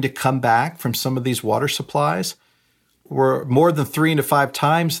starting to come back from some of these water supplies were more than 3 to 5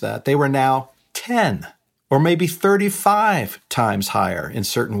 times that. They were now 10 or maybe 35 times higher in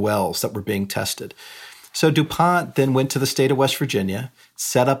certain wells that were being tested. So DuPont then went to the state of West Virginia,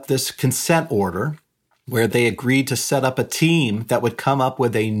 set up this consent order where they agreed to set up a team that would come up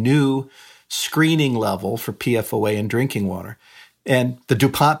with a new screening level for PFOA in drinking water. And the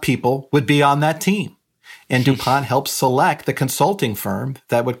DuPont people would be on that team. And DuPont helped select the consulting firm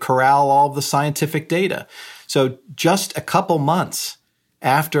that would corral all of the scientific data. So just a couple months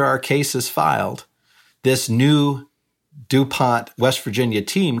after our case is filed, this new DuPont West Virginia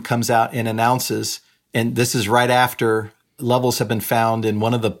team comes out and announces, and this is right after levels have been found in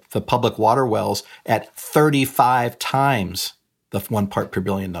one of the public water wells at 35 times the 1 part per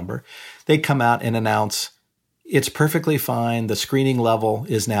billion number. They come out and announce it's perfectly fine. The screening level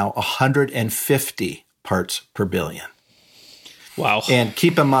is now 150 parts per billion. Wow. And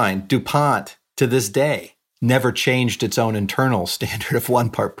keep in mind, DuPont to this day never changed its own internal standard of 1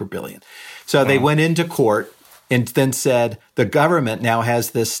 part per billion. So they went into court and then said, the government now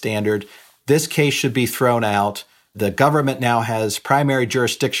has this standard. This case should be thrown out. The government now has primary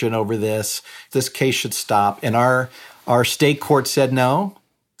jurisdiction over this. This case should stop. And our state court said, no,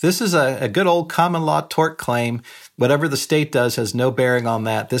 this is a good old common law tort claim. Whatever the state does has no bearing on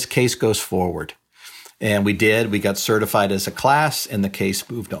that. This case goes forward. And we did. We got certified as a class, and the case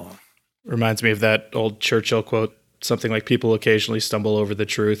moved on. Reminds me of that old Churchill quote, something like people occasionally stumble over the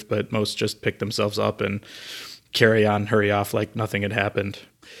truth, but most just pick themselves up and carry on, hurry off like nothing had happened.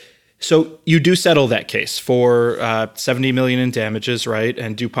 So you do settle that case for $70 million in damages, right?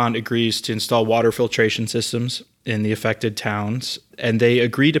 And DuPont agrees to install water filtration systems in the affected towns, and they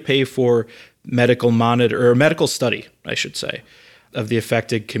agree to pay for medical study, I should say, of the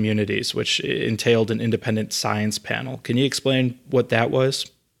affected communities, which entailed an independent science panel. Can you explain what that was,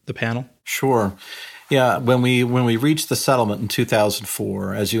 the panel? Sure. Yeah, when we reached the settlement in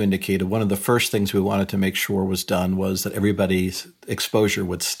 2004, as you indicated, one of the first things we wanted to make sure was done was that everybody's exposure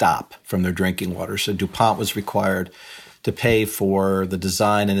would stop from their drinking water. So DuPont was required to pay for the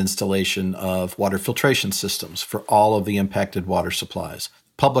design and installation of water filtration systems for all of the impacted water supplies,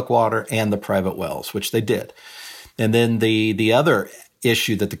 public water and the private wells, which they did. And then the other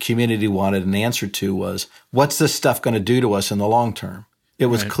issue that the community wanted an answer to was, what's this stuff going to do to us in the long term? It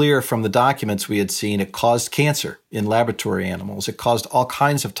was clear from the documents we had seen it caused cancer in laboratory animals. It caused all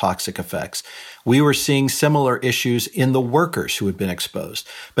kinds of toxic effects. We were seeing similar issues in the workers who had been exposed.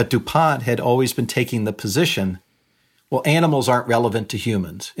 But DuPont had always been taking the position, well, animals aren't relevant to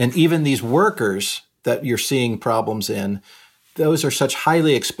humans. And even these workers that you're seeing problems in, those are such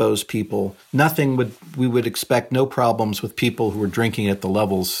highly exposed people. We would expect no problems with people who are drinking at the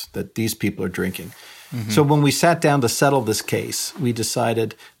levels that these people are drinking. Mm-hmm. So when we sat down to settle this case, we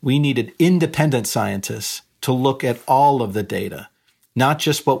decided we needed independent scientists to look at all of the data, not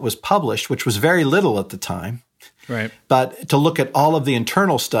just what was published, which was very little at the time, right, but to look at all of the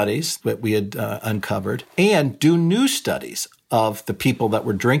internal studies that we had uncovered and do new studies of the people that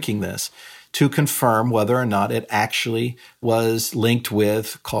were drinking this to confirm whether or not it actually was linked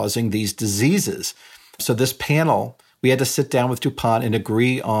with causing these diseases. So this panel, we had to sit down with DuPont and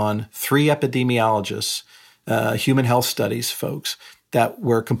agree on 3 epidemiologists, human health studies folks, that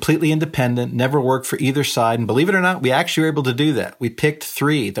were completely independent, never worked for either side. And believe it or not, we actually were able to do that. We picked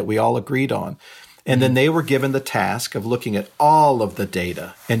 3 that we all agreed on. And then they were given the task of looking at all of the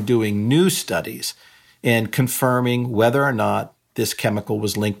data and doing new studies and confirming whether or not this chemical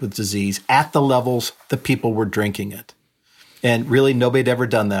was linked with disease at the levels the people were drinking it. And really, nobody had ever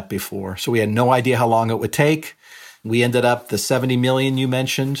done that before. So we had no idea how long it would take. We ended up, the $70 million you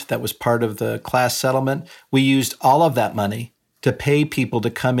mentioned, that was part of the class settlement. We used all of that money to pay people to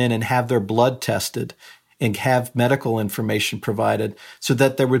come in and have their blood tested and have medical information provided so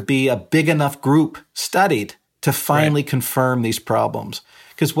that there would be a big enough group studied to finally confirm these problems.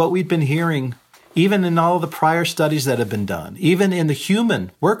 Because what we've been hearing, even in all of the prior studies that have been done, even in the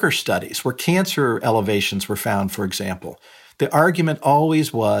human worker studies where cancer elevations were found, for example, the argument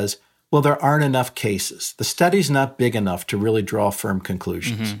always was, well, there aren't enough cases. The study's not big enough to really draw firm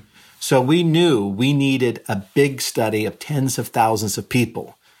conclusions. Mm-hmm. So we knew we needed a big study of tens of thousands of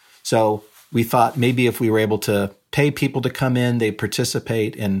people. So we thought maybe if we were able to pay people to come in, they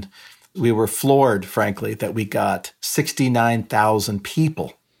participate, and we were floored, frankly, that we got 69,000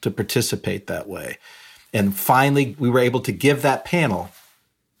 people to participate that way. And finally, we were able to give that panel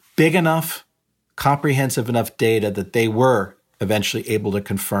big enough, comprehensive enough data that they were eventually able to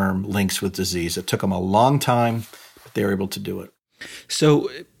confirm links with disease. It took them a long time, but they were able to do it. So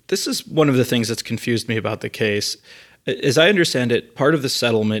this is one of the things that's confused me about the case. As I understand it, part of the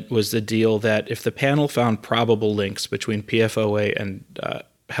settlement was the deal that if the panel found probable links between PFOA and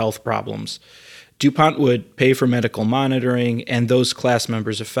health problems, DuPont would pay for medical monitoring, and those class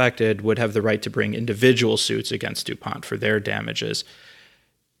members affected would have the right to bring individual suits against DuPont for their damages.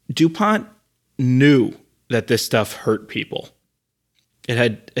 DuPont knew that this stuff hurt people. It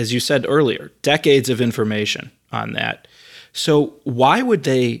had, as you said earlier, decades of information on that. So why would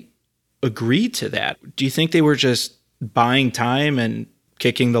they agree to that? Do you think they were just buying time and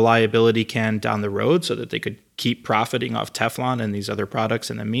kicking the liability can down the road so that they could keep profiting off Teflon and these other products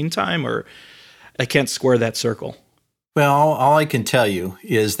in the meantime? Or I can't square that circle. Well, all I can tell you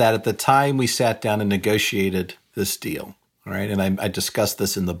is that at the time we sat down and negotiated this deal, all right, and I discussed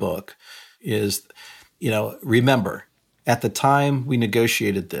this in the book, is, remember, at the time we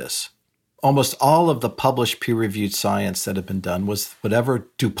negotiated this, almost all of the published peer-reviewed science that had been done was whatever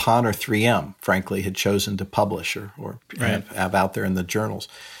DuPont or 3M, frankly, had chosen to publish or have out there in the journals.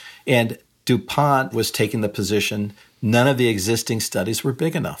 And DuPont was taking the position none of the existing studies were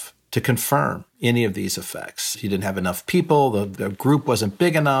big enough to confirm any of these effects. You didn't have enough people. The group wasn't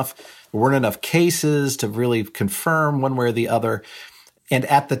big enough. There weren't enough cases to really confirm one way or the other. And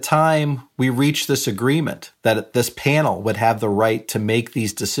at the time, we reached this agreement that this panel would have the right to make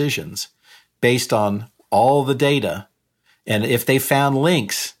these decisions based on all the data. And if they found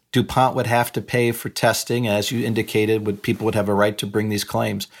links, DuPont would have to pay for testing. As you indicated, people would have a right to bring these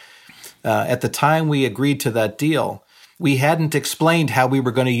claims. At the time we agreed to that deal, we hadn't explained how we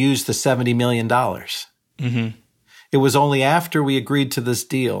were going to use the $70 million. Mm-hmm. It was only after we agreed to this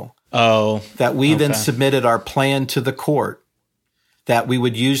deal that we then submitted our plan to the court that we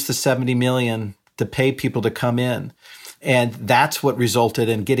would use the $70 million to pay people to come in. And that's what resulted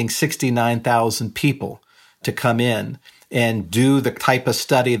in getting 69,000 people to come in and do the type of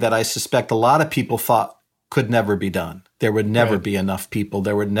study that I suspect a lot of people thought could never be done. There would never be enough people.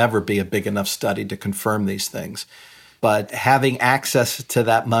 There would never be a big enough study to confirm these things. But having access to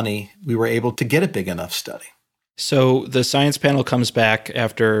that money, we were able to get a big enough study. So the science panel comes back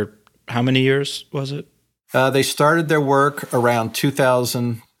after how many years was it? They started their work around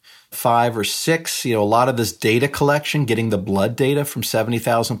 2005 or 6. A lot of this data collection, getting the blood data from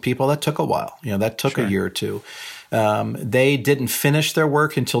 70,000 people, that took a while. That took a year or two. They didn't finish their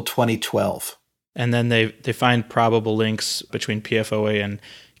work until 2012. And then they find probable links between PFOA and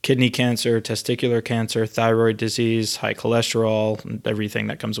kidney cancer, testicular cancer, thyroid disease, high cholesterol, and everything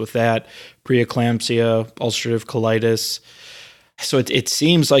that comes with that, preeclampsia, ulcerative colitis. So it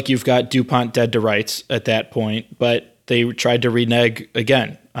seems like you've got DuPont dead to rights at that point, but they tried to renege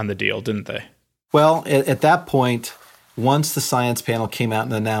again on the deal, didn't they? Well, at that point, once the science panel came out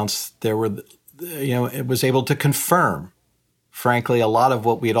and announced it was able to confirm, frankly, a lot of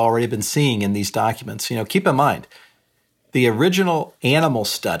what we had already been seeing in these documents. Keep in mind, the original animal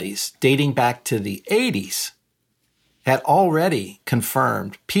studies dating back to the 80s had already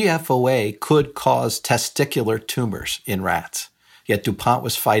confirmed PFOA could cause testicular tumors in rats. Yet DuPont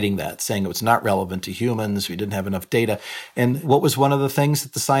was fighting that, saying it was not relevant to humans. We didn't have enough data. And what was one of the things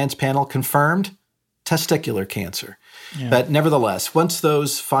that the science panel confirmed? Testicular cancer. Yeah. But nevertheless, once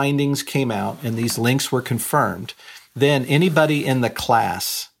those findings came out and these links were confirmed, then anybody in the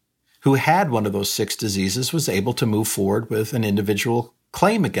class who had one of those 6 diseases was able to move forward with an individual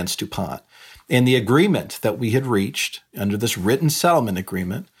claim against DuPont. And the agreement that we had reached under this written settlement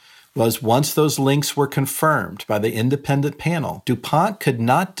agreement was once those links were confirmed by the independent panel, DuPont could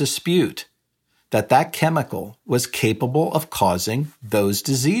not dispute that chemical was capable of causing those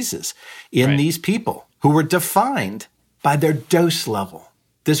diseases in these people who were defined by their dose level.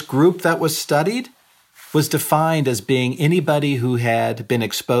 This group that was studied, was defined as being anybody who had been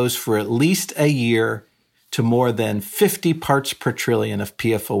exposed for at least a year to more than 50 parts per trillion of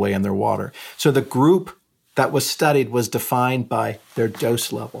PFOA in their water. So the group that was studied was defined by their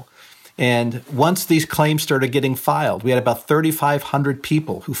dose level. And once these claims started getting filed, we had about 3,500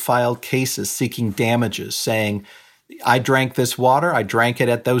 people who filed cases seeking damages, saying, I drank this water, I drank it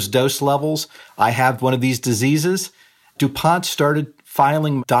at those dose levels, I have one of these diseases. DuPont started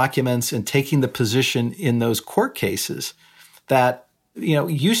filing documents and taking the position in those court cases that,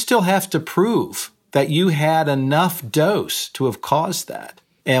 you still have to prove that you had enough dose to have caused that.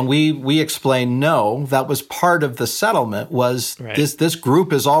 And we explained, no, that was part of the settlement was right. This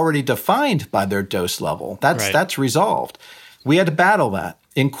group is already defined by their dose level. That's resolved. We had to battle that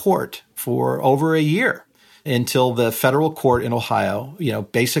in court for over a year until the federal court in Ohio,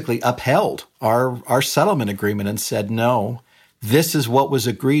 basically upheld our settlement agreement and said, no, this is what was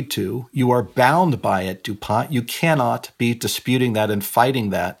agreed to. You are bound by it, DuPont. You cannot be disputing that and fighting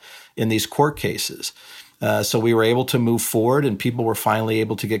that in these court cases. So we were able to move forward and people were finally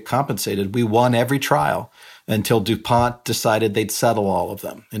able to get compensated. We won every trial until DuPont decided they'd settle all of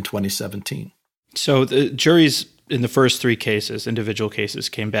them in 2017. So the juries in the first three cases, individual cases,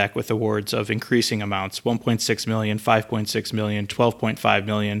 came back with awards of increasing amounts, 1.6 million, 5.6 million, 12.5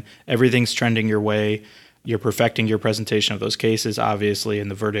 million. Everything's trending your way. You're perfecting your presentation of those cases, obviously,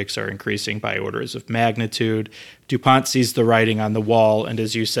 and the verdicts are increasing by orders of magnitude. DuPont sees the writing on the wall, and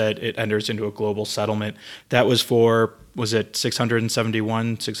as you said, it enters into a global settlement. That was for, was it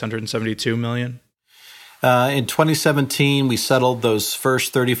 672 million? In 2017, we settled those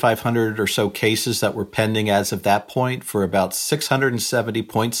first 3,500 or so cases that were pending as of that point for about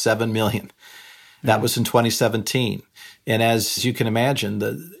 $670.7 million. That was in 2017. And as you can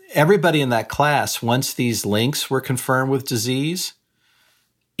imagine, everybody in that class, once these links were confirmed with disease,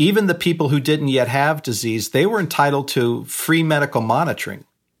 even the people who didn't yet have disease, they were entitled to free medical monitoring.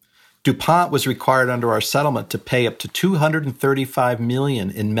 DuPont was required under our settlement to pay up to $235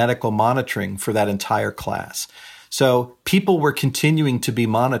 million in medical monitoring for that entire class. So people were continuing to be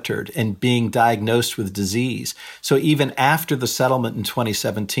monitored and being diagnosed with disease. So even after the settlement in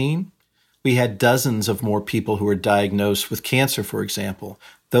 2017, we had dozens of more people who were diagnosed with cancer, for example.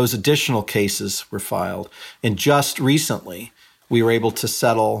 Those additional cases were filed. And just recently, we were able to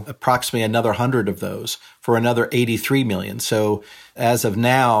settle approximately another 100 of those for another $83 million. So as of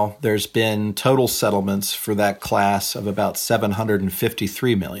now, there's been total settlements for that class of about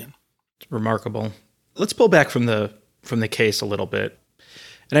 $753 million. Remarkable. Let's pull back from the case a little bit.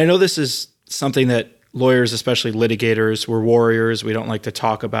 And I know this is something that lawyers, especially litigators, we're warriors. We don't like to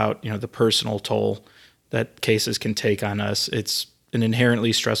talk about, the personal toll that cases can take on us. It's an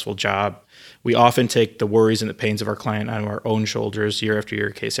inherently stressful job. We often take the worries and the pains of our client on our own shoulders year after year,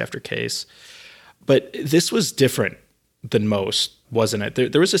 case after case. But this was different than most, wasn't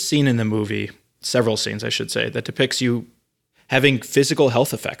it? There was a scene in the movie, several scenes, I should say, that depicts you having physical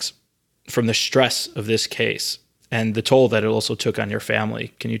health effects from the stress of this case and the toll that it also took on your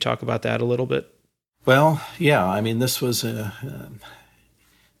family. Can you talk about that a little bit? Well, yeah. I mean, this was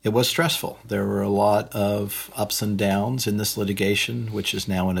it was stressful. There were a lot of ups and downs in this litigation, which is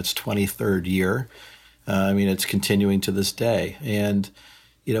now in its 23rd year. It's continuing to this day. And,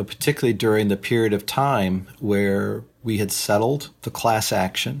 particularly during the period of time where we had settled the class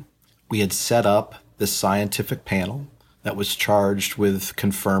action, we had set up this scientific panel that was charged with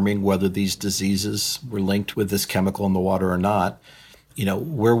confirming whether these diseases were linked with this chemical in the water or not.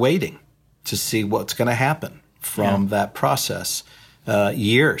 We're waiting to see what's going to happen from that process.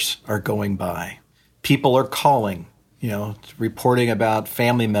 Years are going by. People are calling, reporting about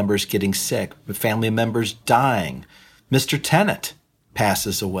family members getting sick, family members dying. Mr. Tennant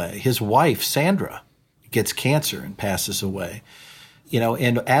passes away. His wife, Sandra, gets cancer and passes away.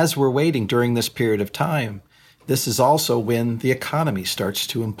 And as we're waiting during this period of time, this is also when the economy starts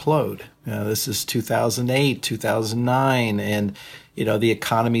to implode. This is 2008, 2009, and the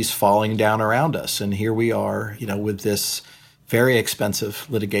economy's falling down around us. And here we are, with this very expensive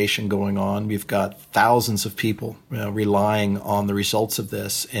litigation going on. We've got thousands of people relying on the results of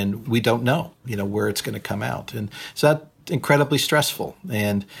this, and we don't know, where it's going to come out. And so that's incredibly stressful.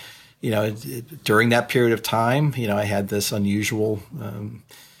 And, during that period of time, I had this unusual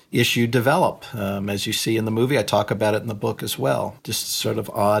issue develop. As you see in the movie, I talk about it in the book as well. Just sort of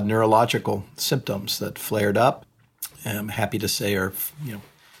odd neurological symptoms that flared up. I'm happy to say are,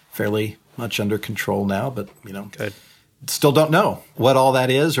 fairly much under control now, but, Good. Still don't know what all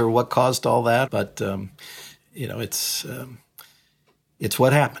that is or what caused all that, but it's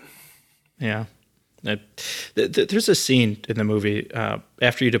what happened. Yeah. There's a scene in the movie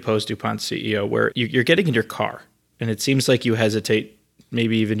after you depose DuPont's CEO where you're getting in your car, and it seems like you hesitate,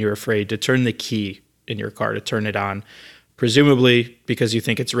 maybe even you're afraid to turn the key in your car to turn it on, presumably because you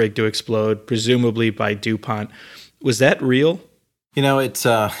think it's rigged to explode, presumably by DuPont. Was that real? It's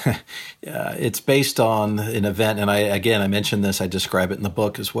based on an event, and I mentioned this, I describe it in the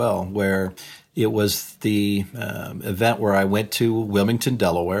book as well, where it was the event where I went to Wilmington,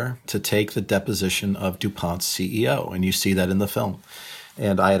 Delaware to take the deposition of DuPont's CEO, and you see that in the film.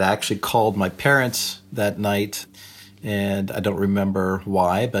 And I had actually called my parents that night, and I don't remember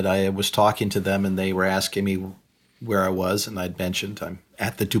why, but I was talking to them, and they were asking me where I was, and I'd mentioned I'm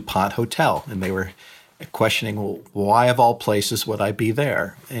at the DuPont Hotel, and they were questioning, well, why of all places would I be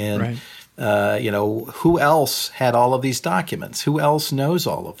there? And, who else had all of these documents? Who else knows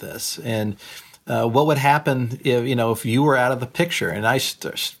all of this? And what would happen if you were out of the picture? And I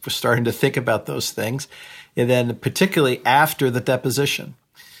was starting to think about those things. And then particularly after the deposition,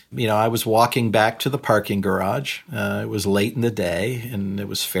 I was walking back to the parking garage. It was late in the day and it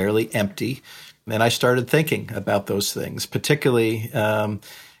was fairly empty. And I started thinking about those things, particularly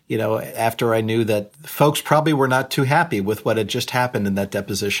after I knew that folks probably were not too happy with what had just happened in that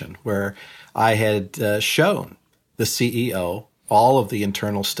deposition, where I had shown the CEO all of the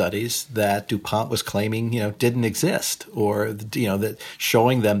internal studies that DuPont was claiming, didn't exist, or, that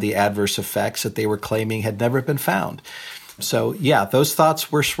showing them the adverse effects that they were claiming had never been found. So, yeah, those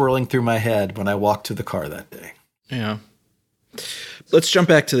thoughts were swirling through my head when I walked to the car that day. Yeah. Let's jump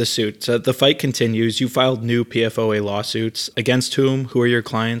back to the suit. So the fight continues. You filed new PFOA lawsuits. Against whom? Who are your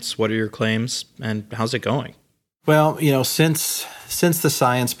clients? What are your claims? And how's it going? Well, since the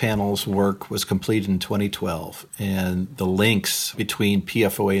science panel's work was completed in 2012 and the links between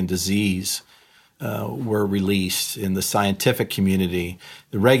PFOA and disease were released in the scientific community,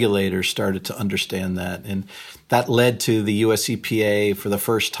 the regulators started to understand that. And that led to the US EPA for the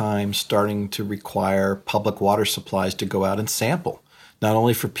first time starting to require public water supplies to go out and sample, not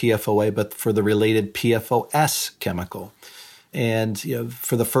only for PFOA, but for the related PFOS chemical. And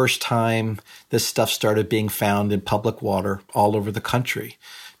for the first time, this stuff started being found in public water all over the country,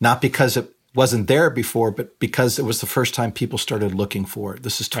 not because it wasn't there before, but because it was the first time people started looking for it.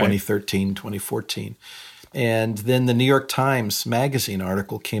 This is 2013, right. 2014. And then the New York Times Magazine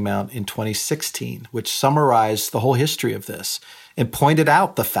article came out in 2016, which summarized the whole history of this and pointed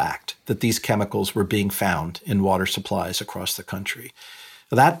out the fact that these chemicals were being found in water supplies across the country.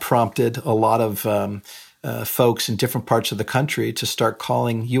 That prompted a lot of folks in different parts of the country to start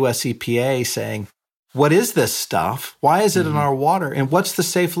calling US EPA saying, what is this stuff? Why is it in our water? And what's the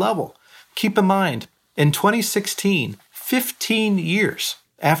safe level? Keep in mind, in 2016, 15 years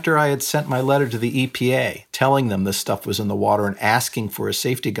after I had sent my letter to the EPA telling them this stuff was in the water and asking for a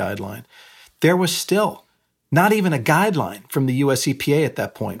safety guideline, there was still not even a guideline from the US EPA at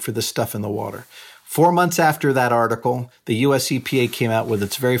that point for this stuff in the water. 4 months after that article, the US EPA came out with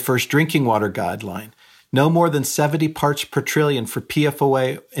its very first drinking water guideline. No more than 70 parts per trillion for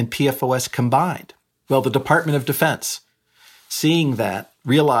PFOA and PFOS combined. Well, the Department of Defense, seeing that,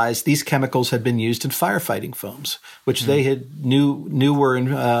 realized these chemicals had been used in firefighting foams, which they had knew were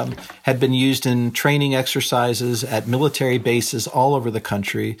had been used in training exercises at military bases all over the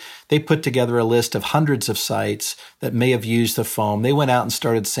country. They put together a list of hundreds of sites that may have used the foam. They went out and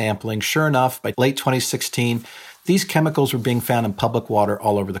started sampling. Sure enough, by late 2016, these chemicals were being found in public water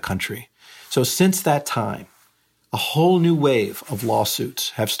all over the country. So since that time, a whole new wave of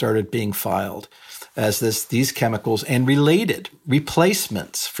lawsuits have started being filed as these chemicals and related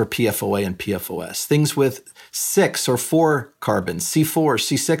replacements for PFOA and PFOS. Things with 6 or 4 carbons, C4,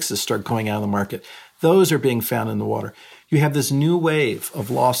 C6s start going out of the market. Those are being found in the water. You have this new wave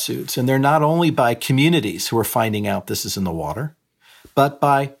of lawsuits, and they're not only by communities who are finding out this is in the water, but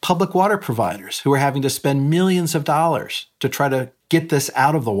by public water providers who are having to spend millions of dollars to try to get this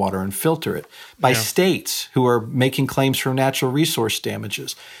out of the water and filter it, by states who are making claims for natural resource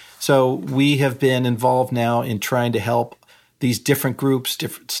damages. So we have been involved now in trying to help these different groups,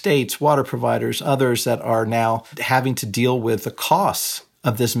 different states, water providers, others that are now having to deal with the costs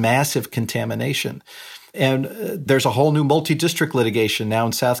of this massive contamination. And there's a whole new multi-district litigation now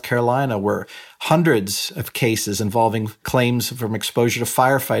in South Carolina where hundreds of cases involving claims from exposure to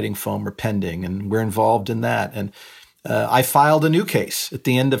firefighting foam are pending, and we're involved in that. And I filed a new case at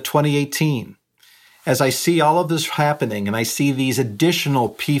the end of 2018. As I see all of this happening and I see these additional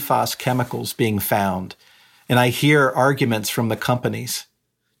PFAS chemicals being found, and I hear arguments from the companies,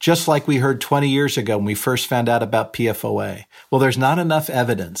 just like we heard 20 years ago when we first found out about PFOA. Well, there's not enough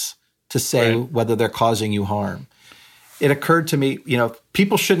evidence to say whether they're causing you harm. it occurred to me,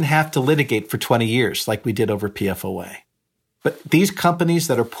 people shouldn't have to litigate for 20 years like we did over PFOA. But these companies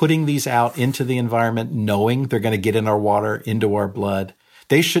that are putting these out into the environment, knowing they're going to get in our water, into our blood,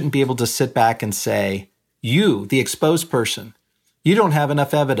 they shouldn't be able to sit back and say, you, the exposed person, you don't have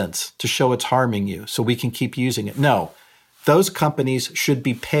enough evidence to show it's harming you, so we can keep using it. No, those companies should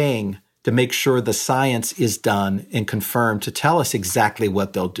be paying to make sure the science is done and confirmed to tell us exactly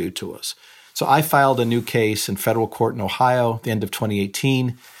what they'll do to us. So I filed a new case in federal court in Ohio at the end of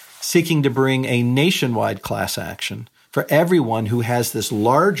 2018, seeking to bring a nationwide class action for everyone who has this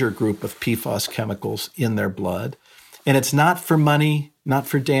larger group of PFAS chemicals in their blood. And it's not for money, not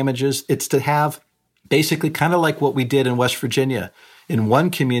for damages. It's to have basically kind of like what we did in West Virginia, in one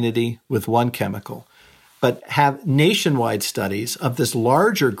community with one chemical, but have nationwide studies of this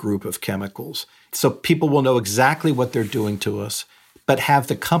larger group of chemicals so people will know exactly what they're doing to us, but have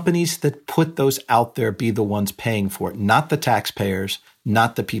the companies that put those out there be the ones paying for it, not the taxpayers,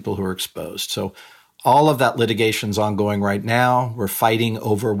 not the people who are exposed. So all of that litigation's ongoing right now. We're fighting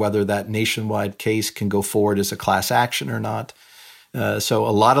over whether that nationwide case can go forward as a class action or not. So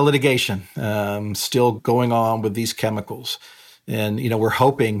a lot of litigation still going on with these chemicals. And, we're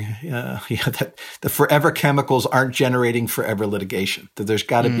hoping that the forever chemicals aren't generating forever litigation, that there's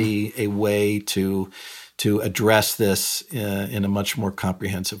got to be a way to address this in a much more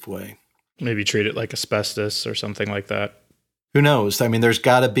comprehensive way. Maybe treat it like asbestos or something like that. Who knows? I mean, there's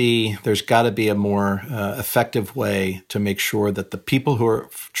got to be a more effective way to make sure that the people who are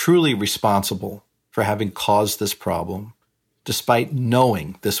truly responsible for having caused this problem, despite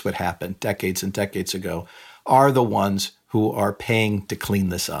knowing this would happen decades and decades ago, are the ones who are paying to clean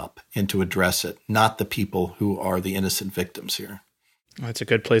this up and to address it, not the people who are the innocent victims here. That's a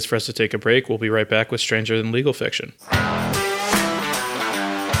good place for us to take a break. We'll be right back with Stranger Than Legal Fiction.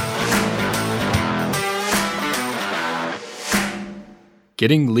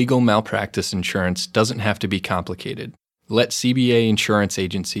 Getting legal malpractice insurance doesn't have to be complicated. Let CBA Insurance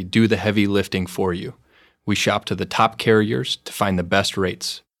Agency do the heavy lifting for you. We shop to the top carriers to find the best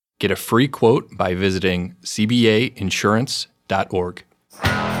rates. Get a free quote by visiting cbainsurance.org.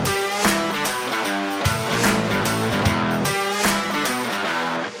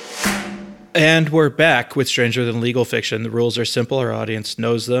 And we're back with Stranger Than Legal Fiction. The rules are simple. Our audience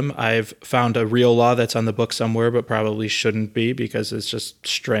knows them. I've found a real law that's on the book somewhere, but probably shouldn't be because it's just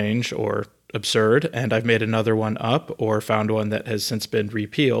strange or absurd. And I've made another one up or found one that has since been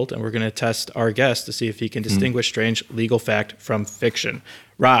repealed. And we're going to test our guest to see if he can distinguish strange legal fact from fiction.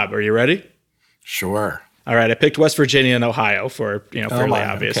 Rob, are you ready? Sure. All right. I picked West Virginia and Ohio for fairly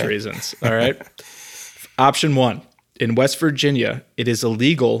obvious reasons. All right. Option 1. In West Virginia, it is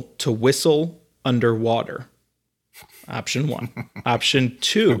illegal to whistle underwater. Option 1. Option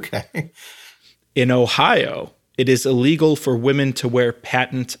 2. Okay. In Ohio, it is illegal for women to wear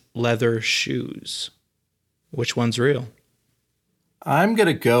patent leather shoes. Which one's real? I'm going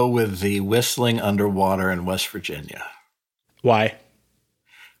to go with the whistling underwater in West Virginia. Why?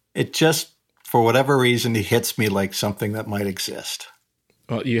 It just, for whatever reason, it hits me like something that might exist.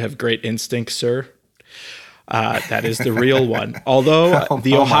 Well, you have great instinct, sir. That is the real one. Although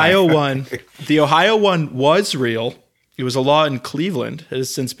the Ohio one was real. It was a law in Cleveland. It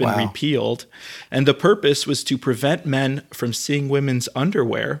has since been repealed. And the purpose was to prevent men from seeing women's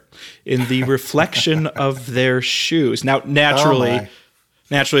underwear in the reflection of their shoes. Now, naturally,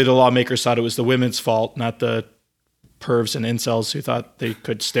 the lawmakers thought it was the women's fault, not the pervs and incels who thought they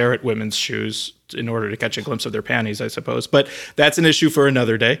could stare at women's shoes in order to catch a glimpse of their panties, I suppose. But that's an issue for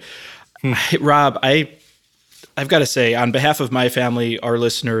another day. Rob, I've got to say, on behalf of my family, our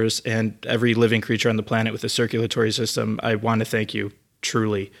listeners, and every living creature on the planet with a circulatory system, I want to thank you,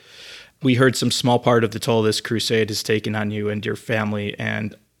 truly. We heard some small part of the toll this crusade has taken on you and your family,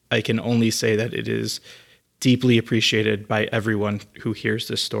 and I can only say that it is deeply appreciated by everyone who hears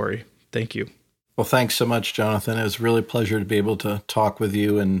this story. Thank you. Well, thanks so much, Jonathan. It was really a pleasure to be able to talk with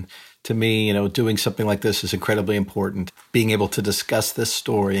you. And to me, doing something like this is incredibly important. Being able to discuss this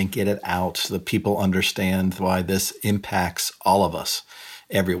story and get it out so that people understand why this impacts all of us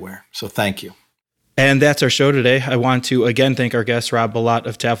everywhere. So thank you. And that's our show today. I want to again thank our guest, Rob Bilott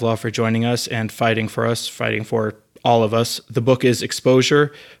of Taft Law, for joining us and fighting for us, fighting for all of us. The book is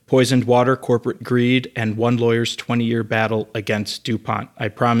Exposure, Poisoned Water, Corporate Greed, and One Lawyer's 20-Year Battle Against DuPont. I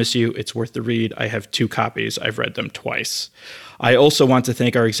promise you it's worth the read. I have 2 copies. I've read them twice. I also want to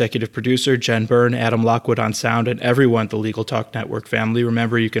thank our executive producer, Jen Byrne, Adam Lockwood on sound, and everyone at the Legal Talk Network family.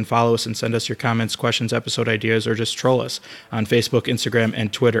 Remember, you can follow us and send us your comments, questions, episode ideas, or just troll us on Facebook, Instagram,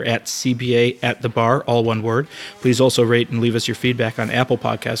 and Twitter at CBA at the Bar, all one word. Please also rate and leave us your feedback on Apple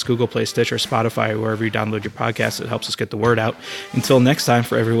Podcasts, Google Play, Stitcher, Spotify, or wherever you download your podcasts. It helps us get the word out. Until next time,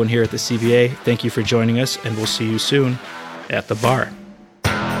 for everyone here at the CBA, thank you for joining us, and we'll see you soon at the bar.